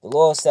broke the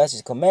law, statutes,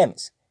 and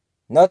commandments.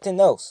 Nothing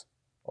else.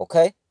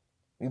 Okay?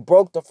 We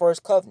broke the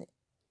first covenant.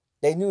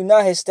 They knew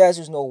not his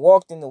statutes, nor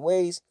walked in the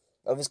ways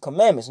of his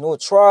commandments, nor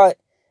trod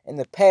in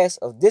the paths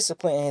of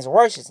discipline and his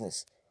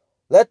righteousness.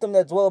 Let them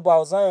that dwell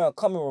about Zion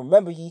come and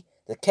remember ye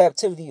the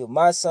captivity of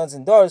my sons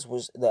and daughters,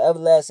 which the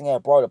everlasting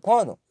had brought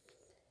upon them.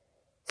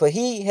 For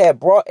he had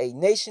brought a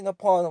nation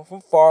upon them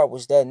from far,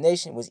 which that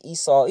nation was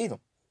Esau Edom.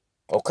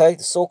 Okay,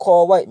 the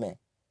so-called white man.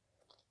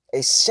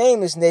 A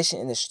shameless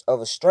nation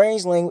of a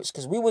strange language,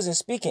 because we wasn't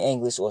speaking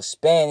English or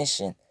Spanish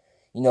and,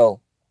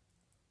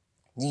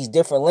 these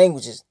different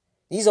languages.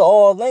 These are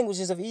all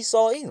languages of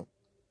Esau Edom.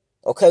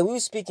 Okay, we were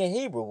speaking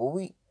Hebrew,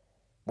 but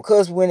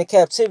because we were in the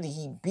captivity,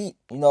 he beat,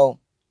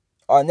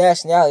 our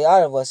nationality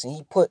out of us, and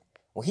he put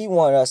what he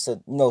wanted us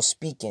to,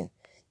 speak and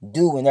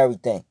do and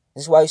everything.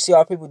 This is why you see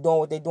our people doing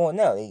what they're doing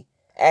now. They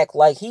act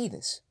like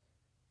heathens.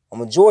 A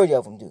majority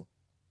of them do.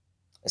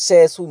 It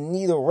says who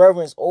neither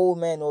reverence old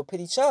man nor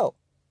pity child.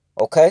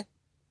 Okay?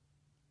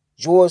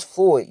 George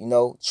Floyd,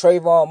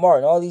 Trayvon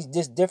Martin, all these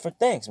just different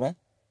things, man.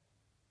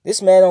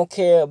 This man don't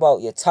care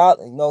about your top.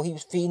 He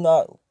was feeding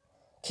our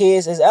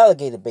kids as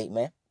alligator bait,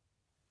 man.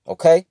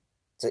 Okay?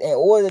 So in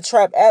order to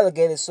trap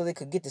alligators so they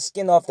could get the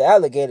skin off the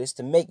alligators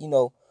to make,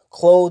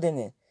 clothing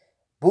and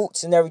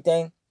boots and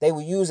everything, they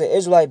would use an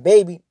Israelite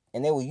baby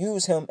and they would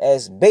use him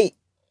as bait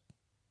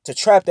to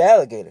trap the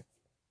alligator.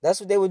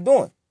 That's what they were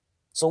doing.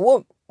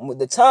 So with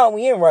the time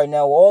we in right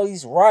now, with all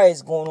these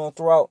riots going on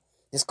throughout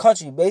this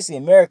country, basically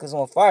America's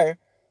on fire.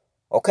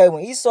 Okay,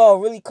 when Esau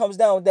really comes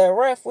down with that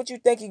wrath, what you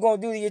think he's going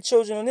to do to your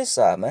children on this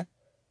side, man?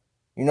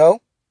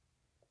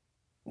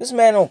 This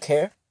man don't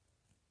care.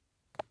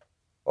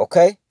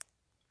 Okay?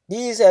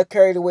 These have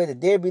carried away the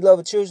dear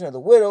beloved children of the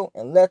widow,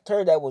 and left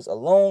her that was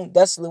alone,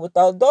 desolate,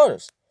 without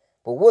daughters.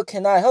 But what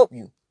can I help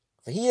you?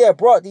 For he that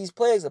brought these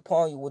plagues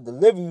upon you will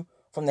deliver you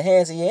from the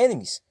hands of your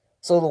enemies.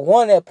 So the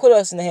one that put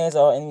us in the hands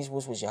of our enemies,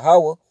 which was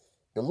Yahawah,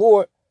 the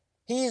Lord,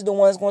 he's the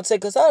one that's going to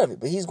take us out of it.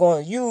 But he's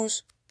going to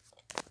use,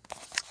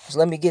 so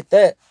let me get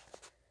that.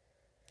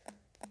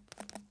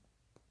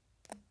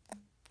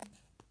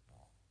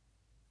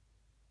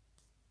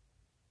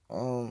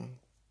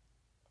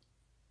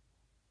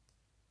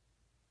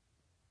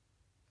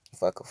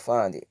 If I could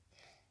find it.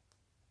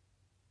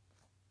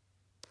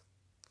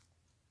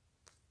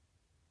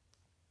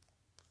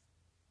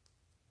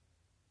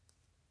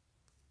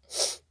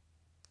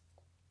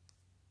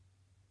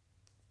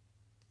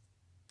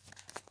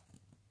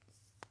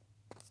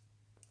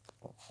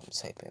 I'm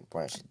typing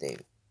branch of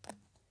David.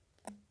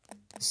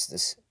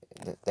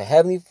 The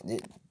heavenly,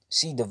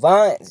 see,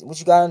 divine, what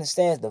you gotta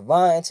understand is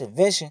divine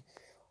intervention.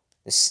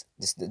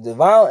 The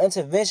divine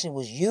intervention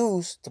was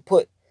used to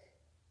put,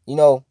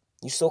 you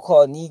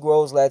so-called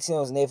Negroes,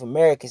 Latinos, and Native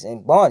Americans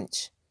in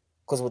bondage.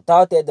 Because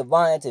without that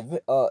divine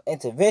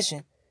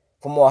intervention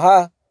from on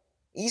high,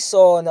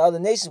 Esau and the other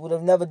nations would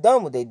have never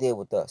done what they did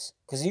with us.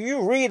 Because if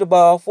you read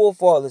about our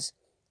forefathers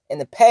in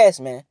the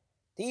past, man,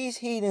 these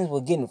heathens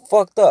were getting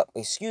fucked up.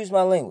 Excuse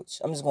my language.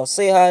 I'm just going to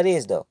say how it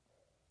is, though.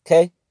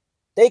 Okay?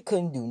 They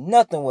couldn't do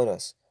nothing with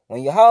us.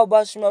 When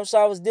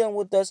Yahawah was dealing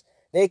with us,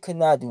 they could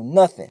not do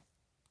nothing.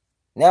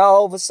 Now,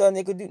 all of a sudden,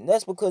 they could do.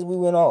 That's because we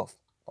went off.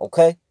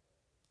 Okay?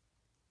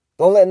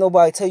 Don't let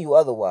nobody tell you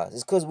otherwise.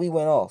 It's because we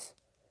went off.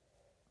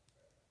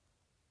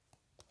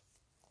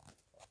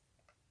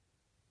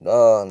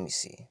 Let me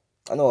see.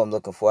 I know what I'm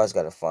looking for. I just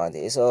gotta find it.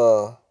 It's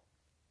what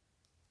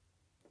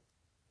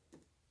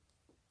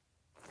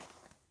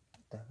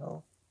the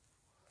hell?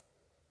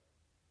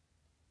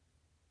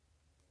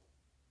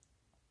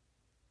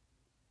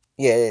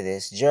 Yeah, it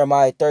is.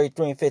 Jeremiah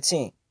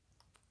 33:15.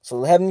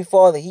 So the Heavenly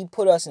Father, he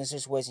put us in a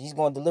situation. He's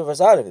going to deliver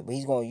us out of it. But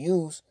he's going to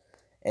use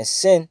and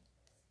send,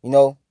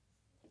 because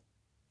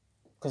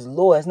the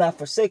Lord has not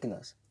forsaken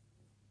us.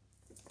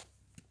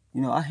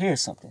 I hear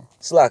something.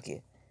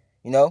 Slakia.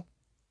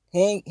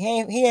 He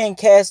ain't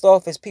cast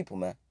off his people,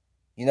 man.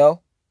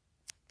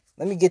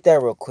 Let me get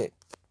that real quick.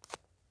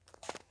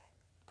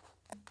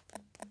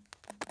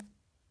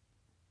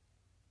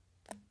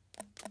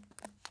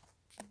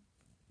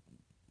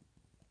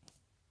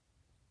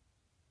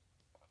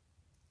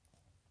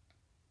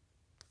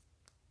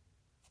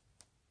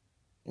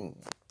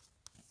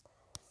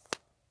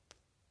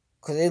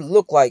 Because it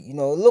looked like,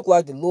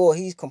 the Lord,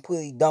 he's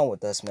completely done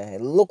with us, man.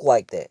 It looked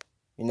like that,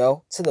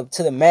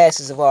 to the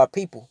masses of our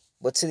people.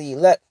 But to the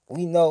elect,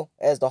 we know,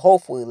 as the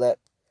hopeful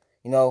elect,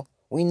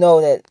 we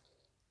know that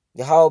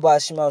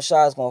Yahawah Shema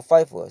Shah is going to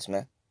fight for us,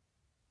 man.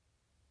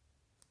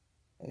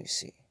 Let me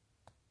see.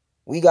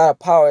 We got a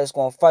power that's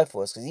going to fight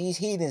for us. Because these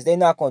heathens, they're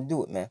not going to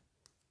do it, man.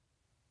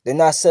 They're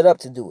not set up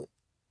to do it.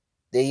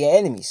 They're your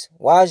enemies.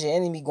 Why is your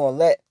enemy going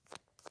to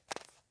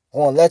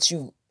let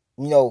you,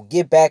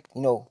 get back,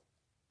 to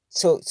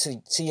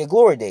your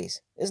glory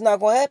days? It's not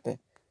going to happen.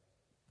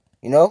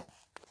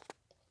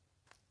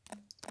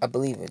 I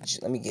believe it.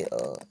 Let me get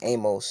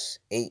Amos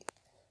 8.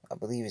 I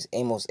believe it's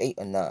Amos 8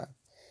 or 9.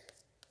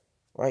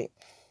 Right?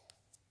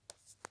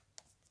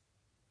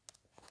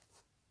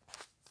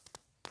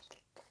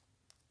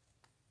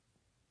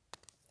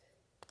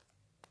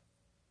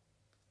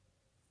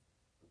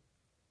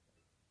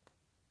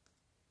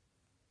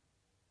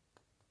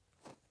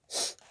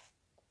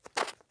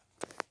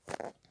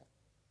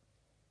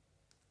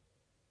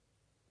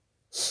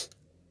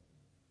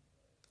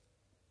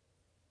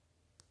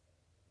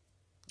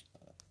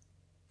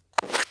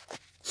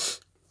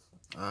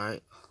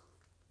 Alright.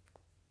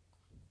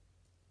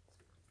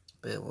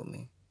 Bear with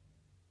me.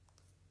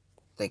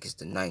 I think it's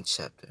the 9th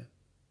chapter.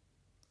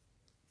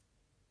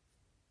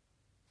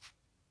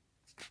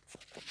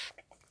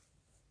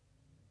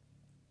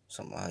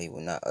 Somehow he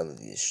will not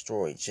utterly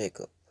destroy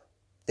Jacob.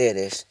 There it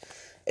is.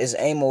 It's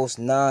Amos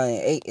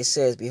 9:8. It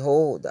says,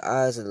 "Behold, the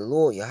eyes of the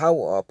Lord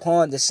Yahawah are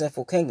upon the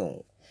sinful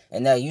kingdom."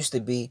 And that used to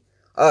be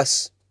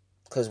us.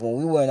 Because when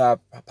we were in our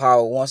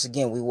power, once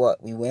again, we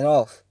went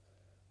off.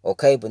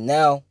 Okay, but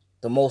now,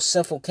 the most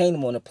sinful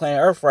kingdom on the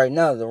planet Earth right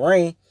now, the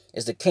reign,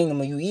 is the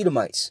kingdom of you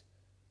Edomites.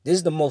 This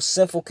is the most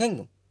sinful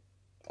kingdom.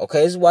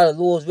 Okay, this is why the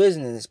Lord is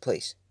risen in this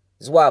place.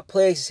 This is why a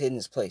plague is hidden in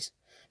this place.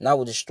 And I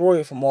will destroy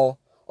it from all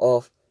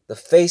of the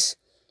face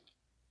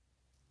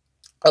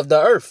of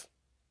the earth,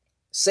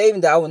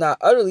 saving that I will not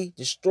utterly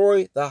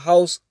destroy the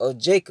house of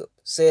Jacob,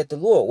 saith the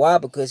Lord. Why?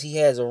 Because he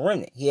has a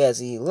remnant. He has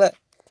the elect.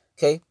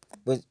 Okay?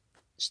 But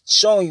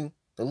showing you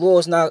the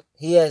Lord's not,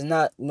 he has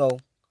not,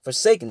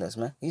 forsaken us,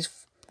 man. He's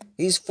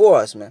for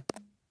us, man.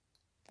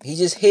 He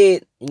just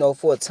hid,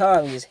 for a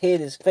time, he just hid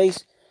his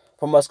face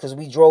from us because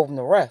we drove him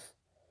to wrath.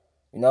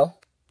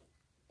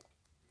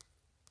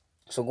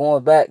 So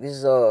going back,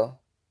 this is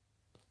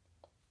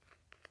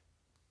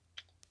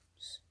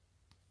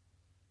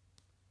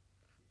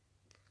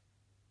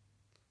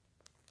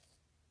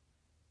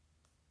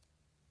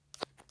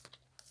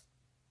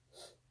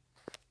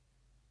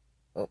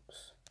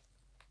oops.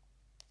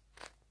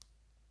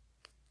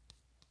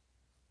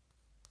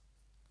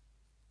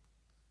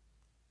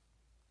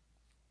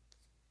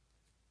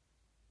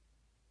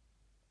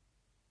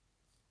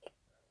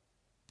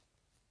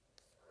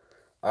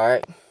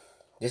 Alright.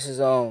 This is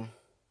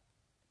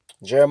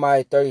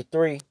Jeremiah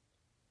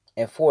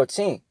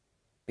 33:14.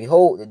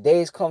 Behold, the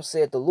days come,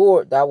 saith the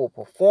Lord, that I will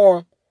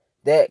perform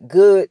that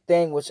good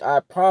thing which I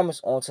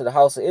promised unto the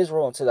house of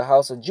Israel and to the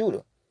house of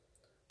Judah.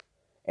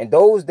 In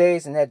those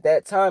days and at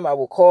that time I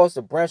will cause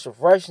the branch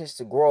of righteousness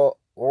to grow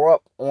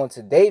up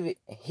unto David,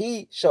 and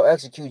he shall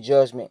execute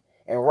judgment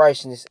and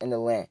righteousness in the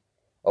land.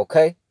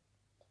 Okay?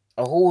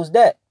 And who is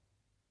that?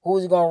 Who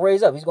is he going to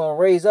raise up? He's going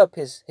to raise up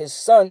his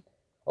son,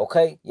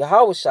 okay?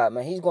 Yahawashi,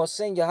 man. He's going to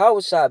send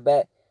Yahawashi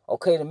back,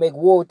 okay, to make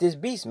war with this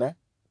beast, man.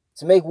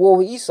 To make war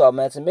with Esau,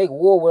 man. To make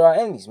war with our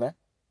enemies, man.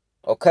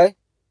 Okay?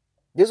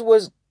 This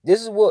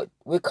is what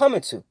we're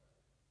coming to.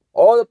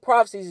 All the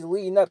prophecies are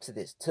leading up to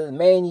this, to the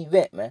main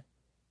event, man.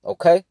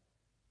 Okay?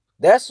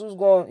 That's who's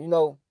going,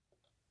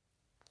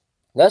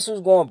 that's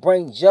who's going to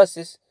bring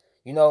justice,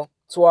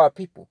 to our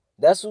people.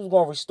 That's who's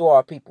going to restore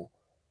our people.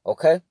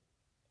 Okay?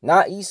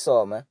 Not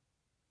Esau, man.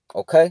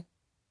 Okay?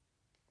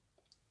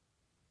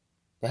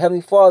 The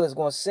Heavenly Father is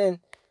going to send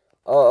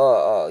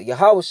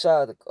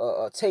Yahawashi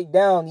to take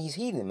down these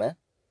heathen, man.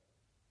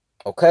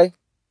 Okay?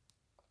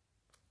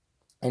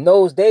 In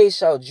those days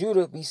shall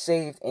Judah be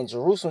saved, and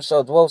Jerusalem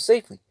shall dwell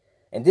safely.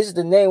 And this is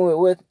the name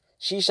wherewith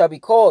she shall be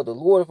called, the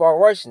Lord of our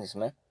righteousness,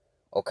 man.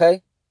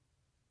 Okay?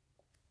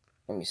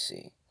 Let me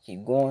see.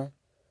 Keep going.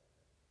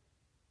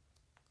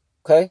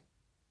 Okay?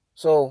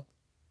 So,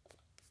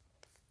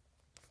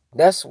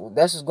 that's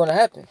what's going to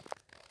happen.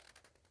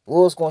 The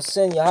Lord's going to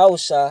send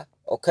Yahawashi,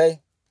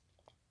 okay,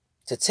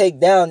 to take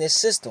down this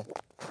system.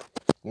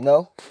 Hold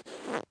on.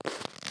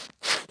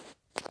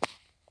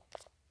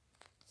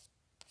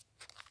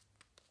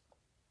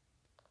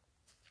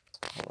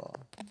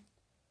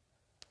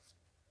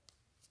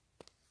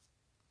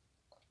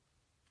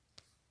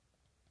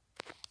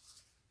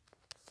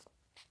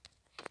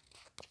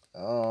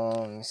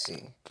 Let me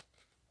see.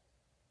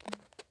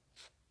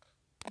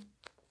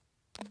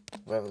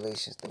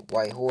 Revelations, the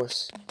white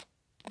horse.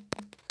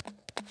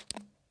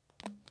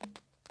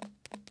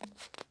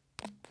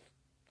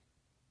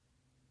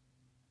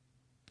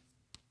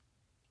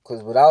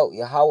 Because without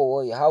Yahawah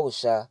or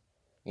Yahawashi,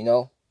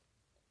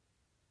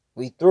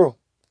 we through.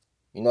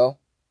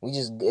 We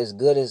just as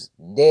good as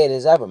dead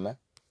as ever, man.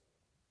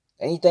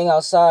 Anything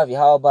outside of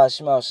Yahawah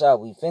Shema Shah,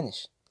 we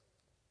finished.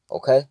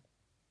 Okay?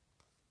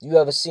 You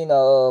ever seen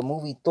a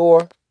movie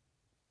Thor?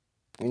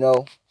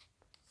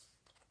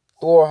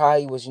 Thor, how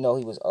he was, he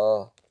was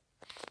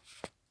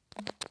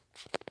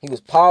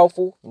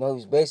powerful. He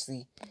was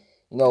basically,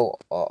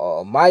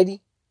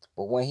 mighty.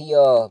 But when he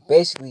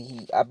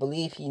basically I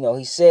believe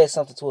he said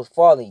something to his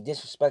father, he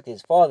disrespected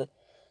his father.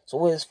 So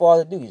what did his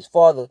father do? His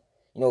father,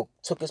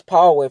 took his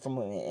power away from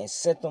him and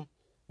sent him,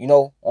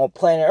 on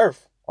planet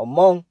Earth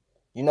among,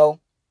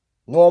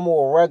 normal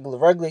or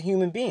regular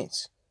human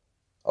beings.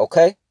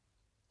 Okay?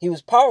 He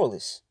was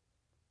powerless.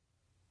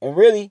 And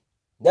really,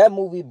 that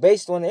movie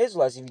based on the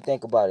Israelites, if you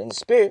think about it, in the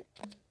spirit,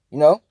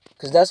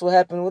 because that's what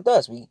happened with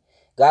us. We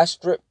got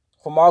stripped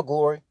from our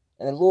glory,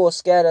 and the Lord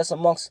scattered us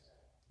amongst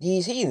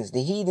these heathens,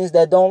 the heathens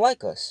that don't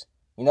like us,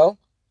 and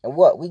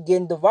what? We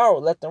getting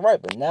devoured left and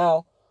right, but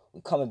now we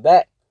coming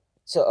back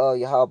to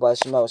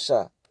Yahawah Shema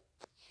Shah.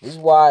 This is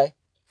why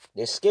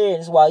they're scared.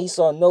 This is why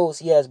Esau knows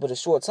he has but a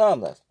short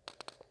time left.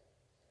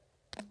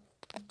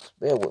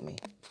 Bear with me.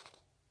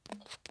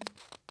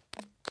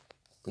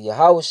 But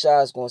Yahawah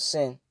Shah is going to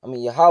send,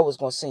 Yahawah is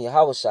going to send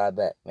Yahawah Shah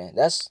back, man.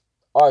 That's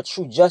our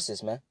true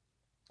justice, man.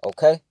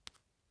 Okay?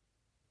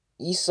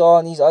 Esau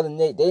and these other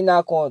they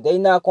not going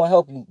to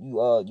help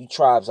you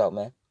tribes out,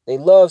 man. They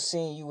love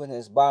seeing you in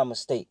this bottom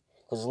state.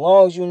 Because as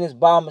long as you're in this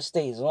bottom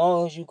state, as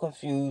long as you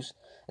confused,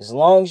 as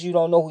long as you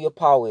don't know who your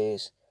power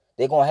is,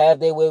 they're going to have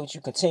their way with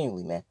you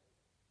continually, man.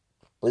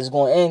 But it's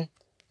going to end.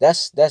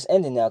 That's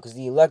ending now because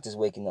the elect is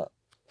waking up.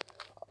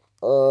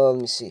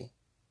 Let me see.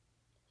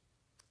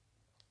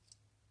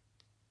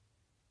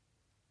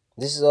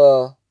 This is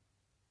let's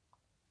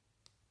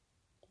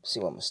see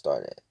where I'm gonna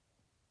start at.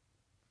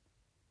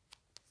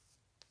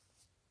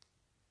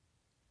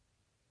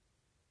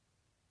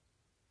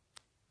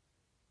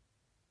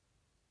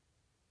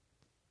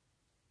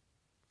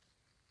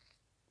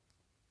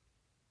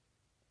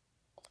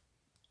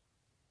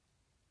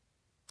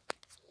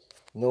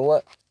 You know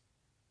what?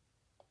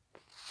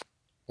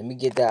 Let me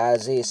get that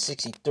Isaiah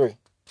 63.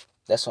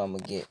 That's what I'm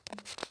gonna get.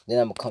 Then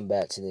I'm gonna come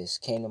back to this.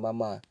 Came to my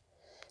mind.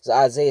 It's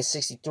Isaiah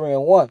 63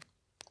 and 1.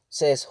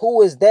 Says,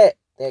 who is that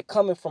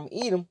coming from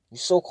Edom, you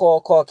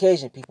so-called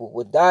Caucasian people,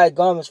 with dyed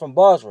garments from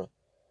Basra?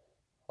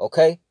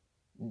 Okay?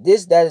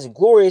 This that is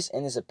glorious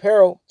in his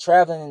apparel,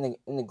 traveling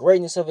in the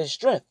greatness of his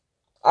strength.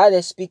 I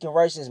that speak in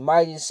righteousness,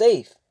 mighty to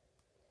save.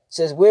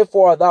 Says,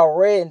 wherefore art thou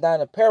red in thine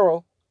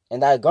apparel,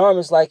 and thy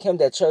garments like him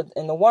that tread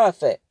in the wine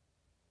fat?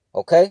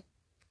 Okay?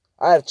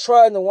 I have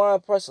trodden the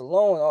winepress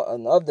alone,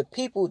 and of the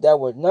people that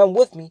were none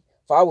with me,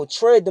 for I will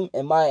tread them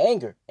in my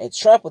anger, and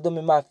trample them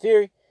in my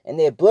fury, and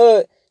their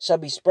blood shall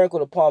be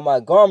sprinkled upon my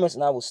garments,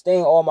 and I will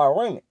stain all my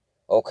raiment.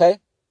 Okay?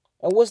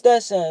 And what's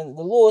that saying?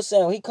 The Lord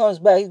saying when he comes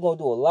back, he's going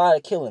to do a lot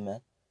of killing, man.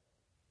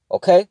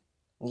 Okay?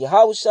 When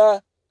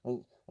Yahawah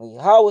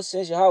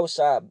sends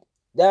Yahawah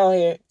down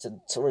here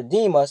to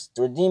redeem us,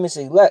 to redeem his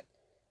elect,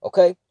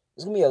 okay?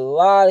 There's going to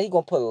be he's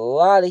going to put a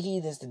lot of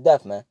heathens to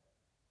death, man.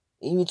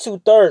 Even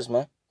 2/3,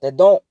 man, that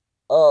don't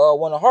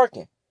want to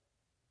hearken.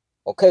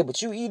 Okay?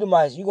 But you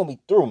Edomites, you're going to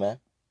be through, man.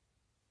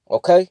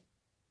 Okay?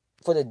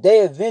 For the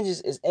day of vengeance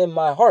is in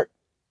my heart,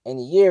 and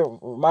the year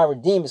of my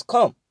redeem is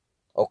come.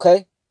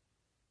 Okay?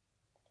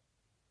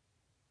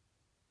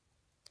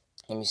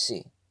 Let me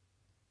see.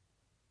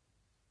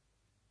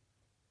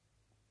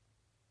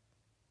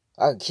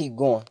 I can keep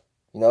going,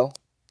 Let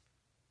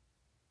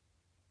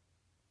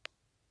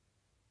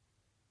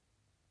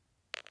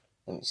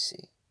me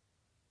see.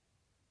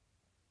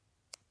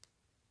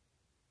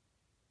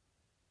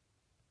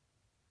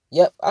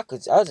 Yep, I'll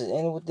just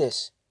end it with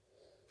this.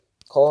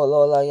 Call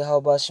Lord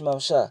Yahawah Shema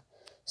Shah.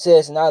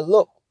 Says, and I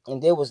looked,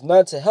 and there was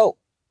none to help,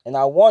 and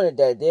I wondered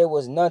that there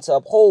was none to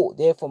uphold.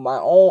 Therefore my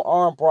own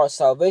arm brought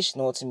salvation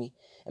unto me,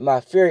 and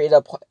my fury it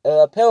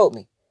upheld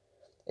me.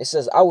 It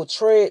says, I will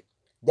tread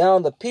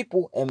down the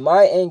people in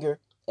my anger,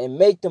 and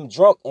make them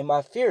drunk in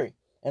my fury,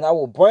 and I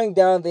will bring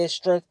down their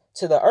strength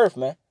to the earth,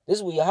 man. This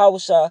is what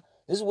Yahawah Shah,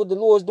 this is what the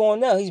Lord's doing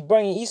now. He's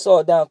bringing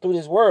Esau down through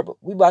this word,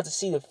 but we about to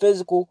see the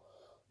physical,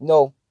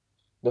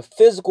 the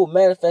physical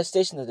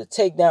manifestation of the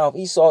takedown of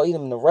Esau,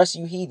 Edom, and the rest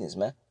of you heathens,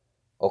 man.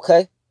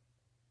 Okay?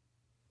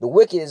 The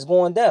wicked is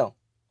going down.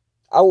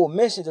 I will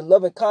mention the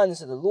loving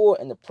kindness of the Lord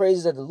and the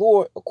praises of the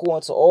Lord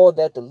according to all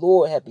that the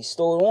Lord hath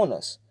bestowed on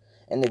us,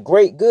 and the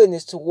great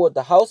goodness toward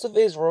the house of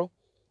Israel,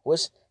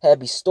 which had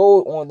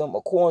bestowed on them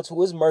according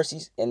to his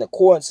mercies and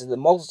according to the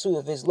multitude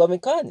of his loving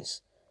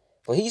kindness.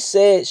 For he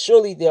said,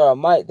 surely they are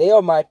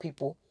my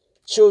people,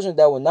 children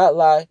that will not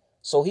lie,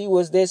 so he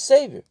was their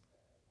savior.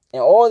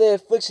 And all their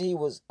affliction he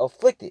was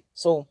afflicted.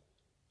 So,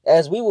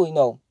 as we will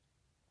know,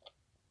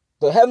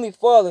 the Heavenly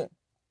Father,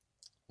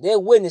 they're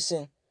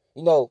witnessing,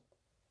 the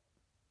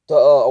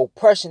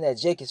oppression that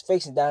Jake is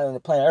facing down on the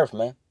planet Earth,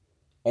 man.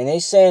 And they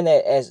saying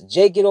that as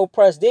Jake get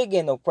oppressed, they're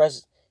getting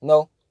oppressed,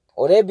 or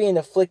they're being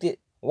afflicted,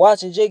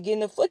 watching Jake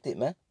getting afflicted,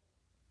 man.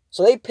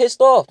 So they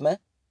pissed off, man.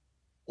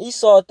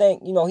 Esau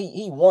think,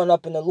 he won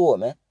up in the Lord,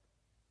 man.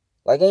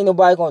 Like ain't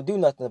nobody gonna do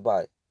nothing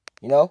about it,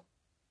 We're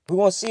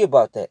gonna see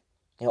about that.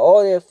 In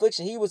all their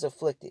affliction, he was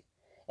afflicted,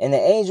 and the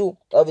angel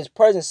of his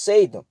presence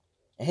saved them.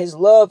 In his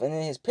love and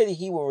in his pity,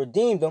 he will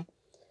redeem them.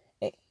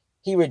 And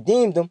he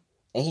redeemed them,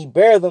 and he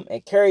bare them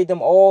and carried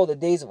them all the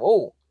days of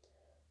old.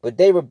 But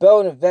they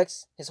rebelled and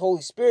vexed his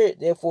Holy Spirit.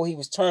 Therefore, he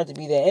was turned to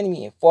be their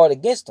enemy and fought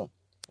against them.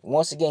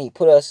 Once again, he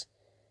put us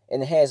in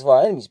the hands of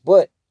our enemies.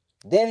 But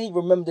then he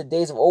remembered the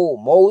days of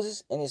old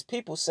Moses and his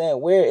people, saying,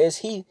 where is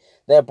he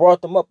that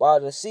brought them up out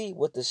of the sea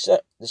with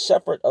the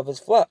shepherd of his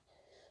flock?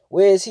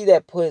 Where is he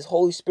that put his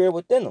Holy Spirit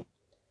within them,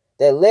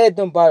 that led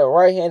them by the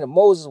right hand of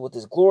Moses with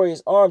his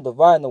glorious arm,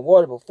 dividing the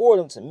water before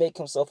them to make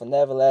himself an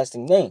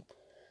everlasting name,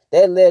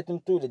 that led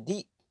them through the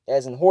deep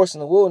as an horse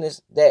in the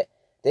wilderness, that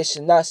they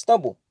should not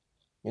stumble?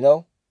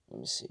 Let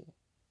me see.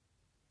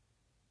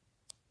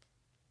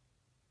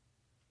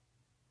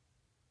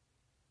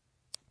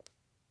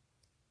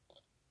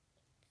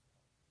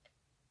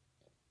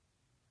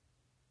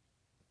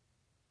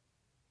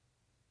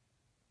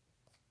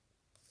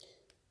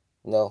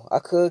 I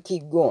could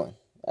keep going,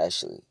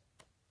 actually.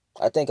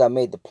 I think I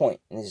made the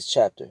point in this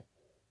chapter.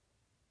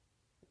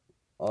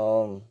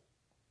 Let me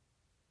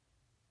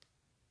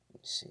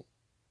see.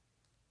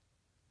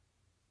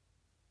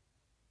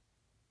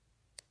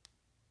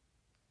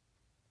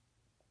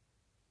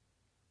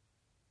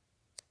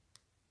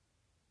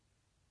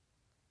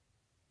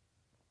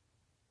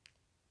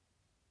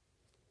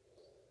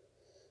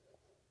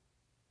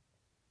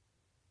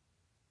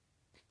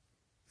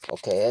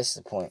 Okay, that's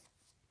the point.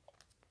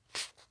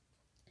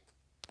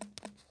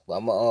 But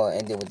I'm gonna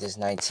end it with this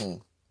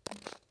 19.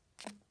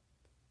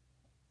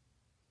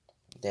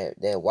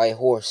 That white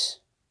horse,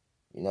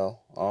 this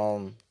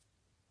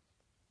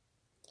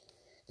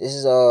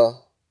is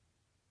I'm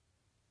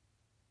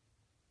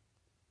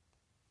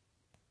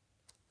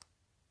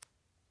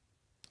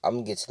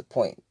gonna get to the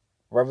point.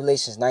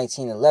 Revelations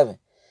 19:11.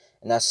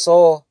 And I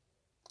saw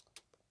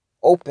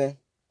open,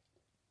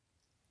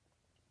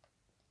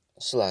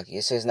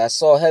 it says, and I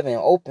saw heaven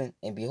open,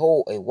 and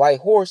behold, a white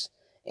horse,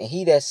 and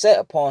he that sat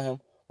upon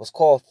him was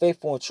called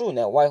Faithful and True. And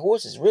that white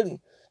horse is really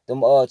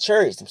them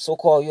chariots, them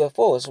so-called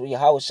UFOs. So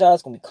Yahawah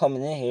is gonna be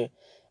coming in here,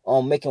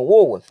 making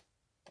war with.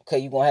 Okay,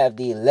 you're gonna have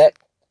the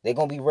elect, they're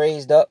gonna be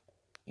raised up.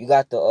 You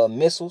got the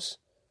missiles,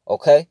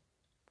 okay?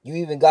 You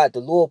even got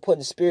the Lord putting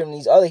the spirit in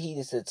these other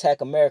heathens to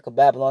attack America,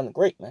 Babylon the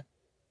Great, man.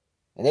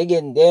 And they're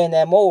in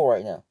that mode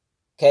right now.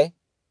 Okay?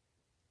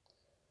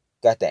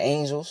 Got the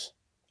angels.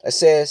 It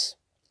says,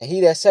 and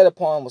he that sat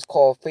upon him was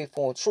called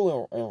Faithful and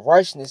True, and in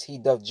righteousness he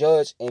doth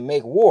judge and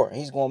make war. And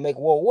he's gonna make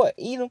war what?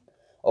 Edom?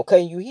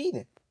 Okay, you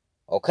heathen.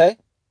 Okay?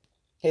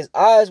 His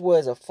eyes were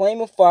as a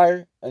flame of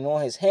fire, and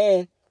on his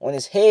head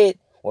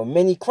were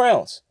many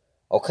crowns.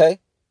 Okay?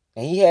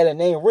 And he had a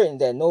name written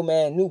that no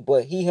man knew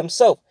but he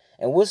himself.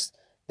 And what's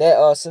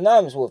that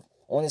synonymous with?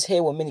 On his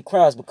head were many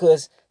crowns,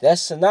 because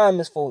that's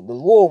synonymous for the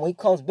Lord when he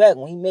comes back,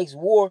 when he makes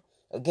war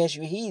against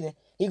you heathen,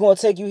 he gonna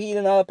take you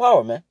heathen out of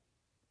power, man.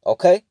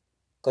 Okay?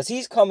 Because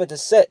he's coming to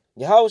set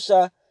Yahweh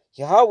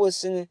is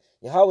sending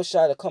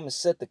Yahawah to come and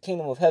set the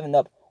kingdom of heaven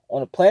up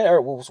on the planet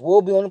Earth, which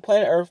will be on the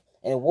planet Earth,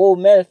 and it will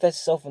manifest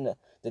itself in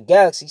the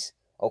galaxies.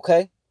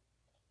 Okay?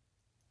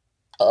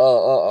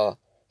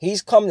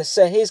 He's coming to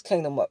set his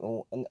kingdom up,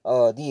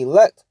 the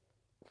elect.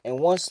 And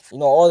once,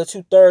 all the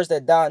 2/3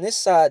 that die on this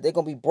side, they're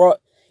going to be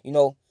brought,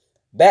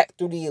 back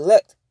through the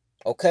elect,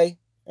 okay,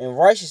 in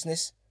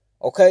righteousness,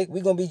 okay?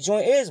 We're going to be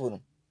joint heirs with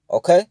him,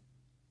 okay?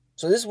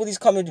 So this is what he's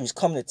coming to do. He's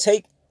coming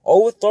to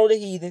overthrow the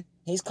heathen.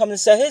 He's coming to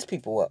set his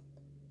people up,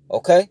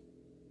 okay?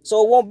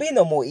 So it won't be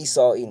no more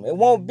Esau Edom. It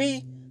won't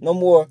be no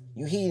more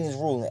you heathens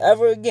ruling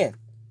ever again,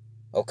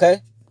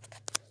 okay?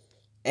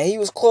 And he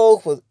was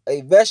clothed with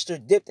a vesture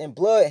dipped in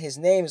blood, and his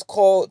name is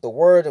called the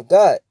Word of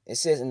God. It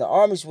says, and the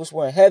armies which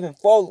were in heaven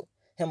followed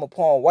him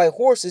upon white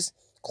horses,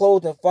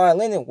 clothed in fine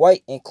linen,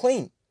 white and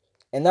clean.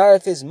 And out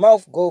of his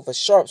mouth goeth a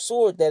sharp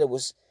sword, that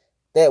with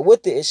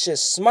it should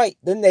smite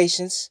the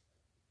nations.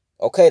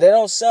 Okay, that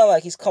don't sound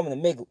like he's coming to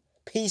make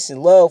peace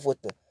and love with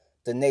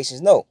the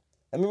nations. No.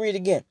 Let me read it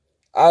again.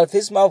 Out of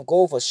his mouth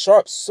goeth a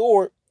sharp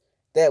sword,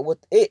 that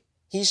with it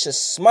he should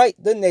smite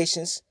the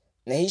nations,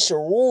 and he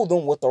shall rule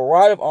them with a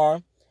rod of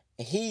iron.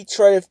 And he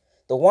treadeth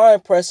the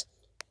winepress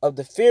of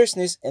the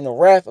fierceness and the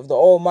wrath of the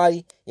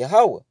Almighty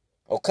Yahweh.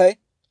 Okay?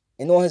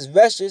 And on his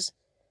vestures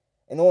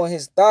and on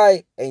his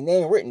thigh a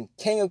name written,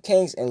 King of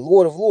Kings and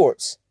Lord of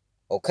Lords.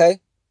 Okay?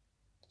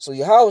 So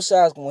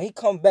Yahawah, when he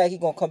come back, he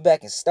going to come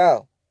back in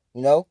style.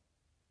 He going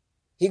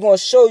to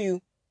show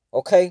you,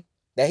 okay,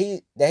 that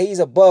he's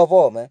above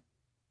all, man.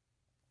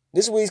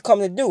 This is what he's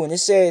coming to do. And it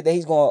said that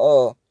he's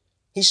going to,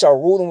 he shall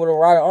rule them with a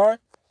rod of iron.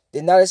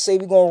 Did not it say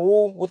we're going to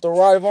rule with the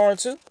rod of iron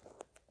too?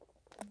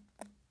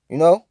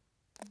 Let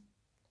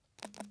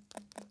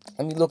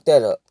me look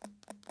that up.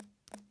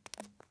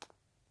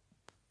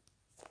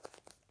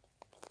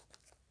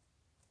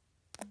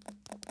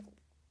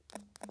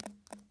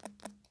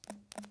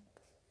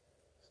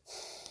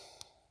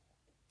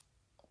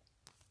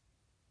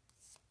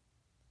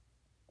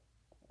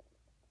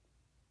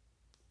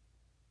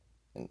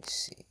 Let me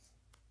see.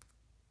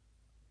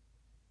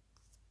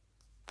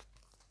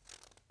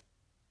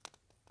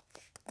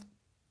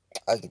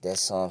 I get that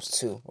Psalms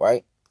 2,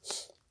 right?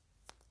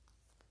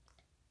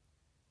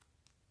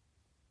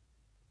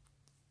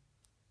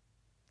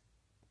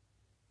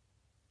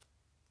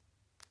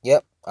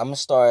 Yep, I'm going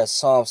to start at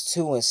Psalms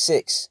 2 and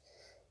 6.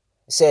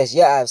 It says,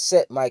 "Yeah, I have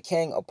set my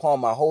king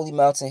upon my holy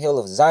mountain hill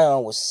of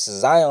Zion, which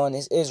Zion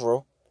is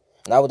Israel.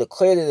 And I will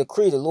declare the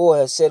decree the Lord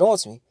has said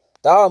unto me,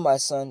 Thou, my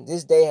son,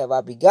 this day have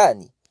I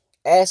begotten thee.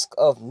 Ask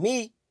of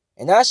me,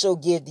 and I shall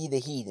give thee the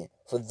heathen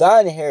for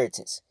thine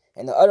inheritance,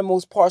 and the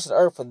uttermost parts of the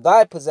earth for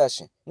thy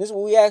possession." And this is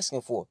what we're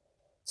asking for.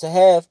 To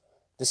have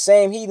the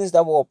same heathens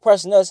that were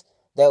oppressing us,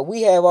 that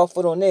we have our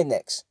foot on their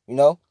necks.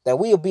 That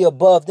we will be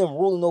above them,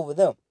 ruling over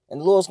them.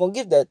 And the Lord's going to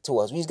give that to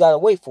us. We just got to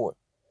wait for it.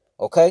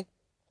 Okay?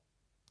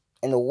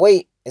 And the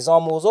wait is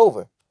almost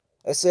over.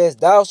 It says,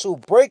 "Thou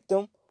shalt break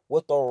them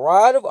with a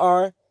rod of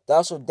iron,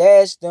 thou shalt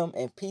dash them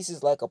in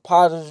pieces like a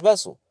potter's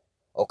vessel."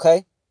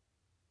 Okay?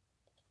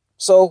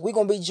 So we're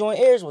going to be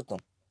joint heirs with them.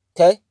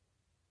 Okay?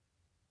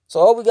 So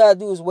all we got to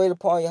do is wait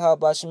upon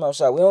Yahawah Shema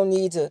Shah. We don't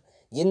need to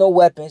get no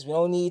weapons. We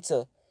don't need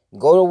to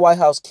go to the White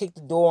House, kick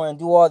the door, and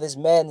do all this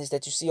madness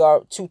that you see our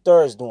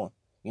 2/3 doing.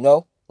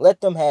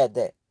 Let them have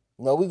that.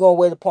 We're going to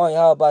wait upon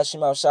Yahawah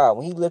Shema Shah.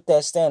 When he lift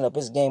that stand up,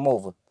 it's game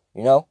over.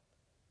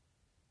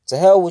 To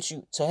hell with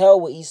you. To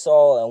hell with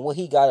Esau and what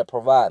he got to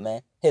provide,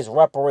 man. His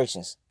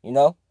reparations,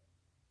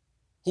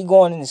 He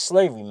going into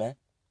slavery, man.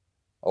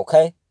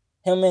 Okay?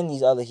 Him and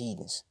these other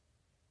heathens.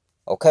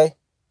 Okay?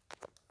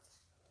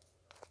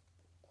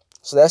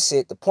 So that's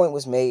it. The point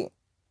was made.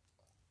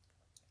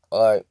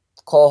 Alright.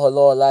 Call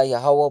halal la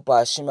yahawah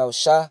by Shema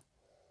Shah.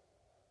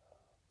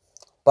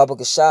 Baba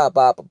Gasha,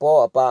 Abba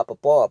Babo, Abba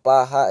Babo,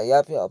 Abba Ha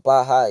Ayapia,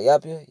 Abba Ha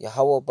Ayapia,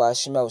 Yahawah by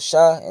Shema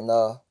Shah,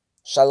 and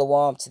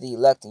Shalom to the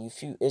elect and you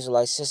few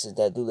Israelite sisters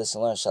that do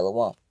listen and learn.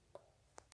 Shalom.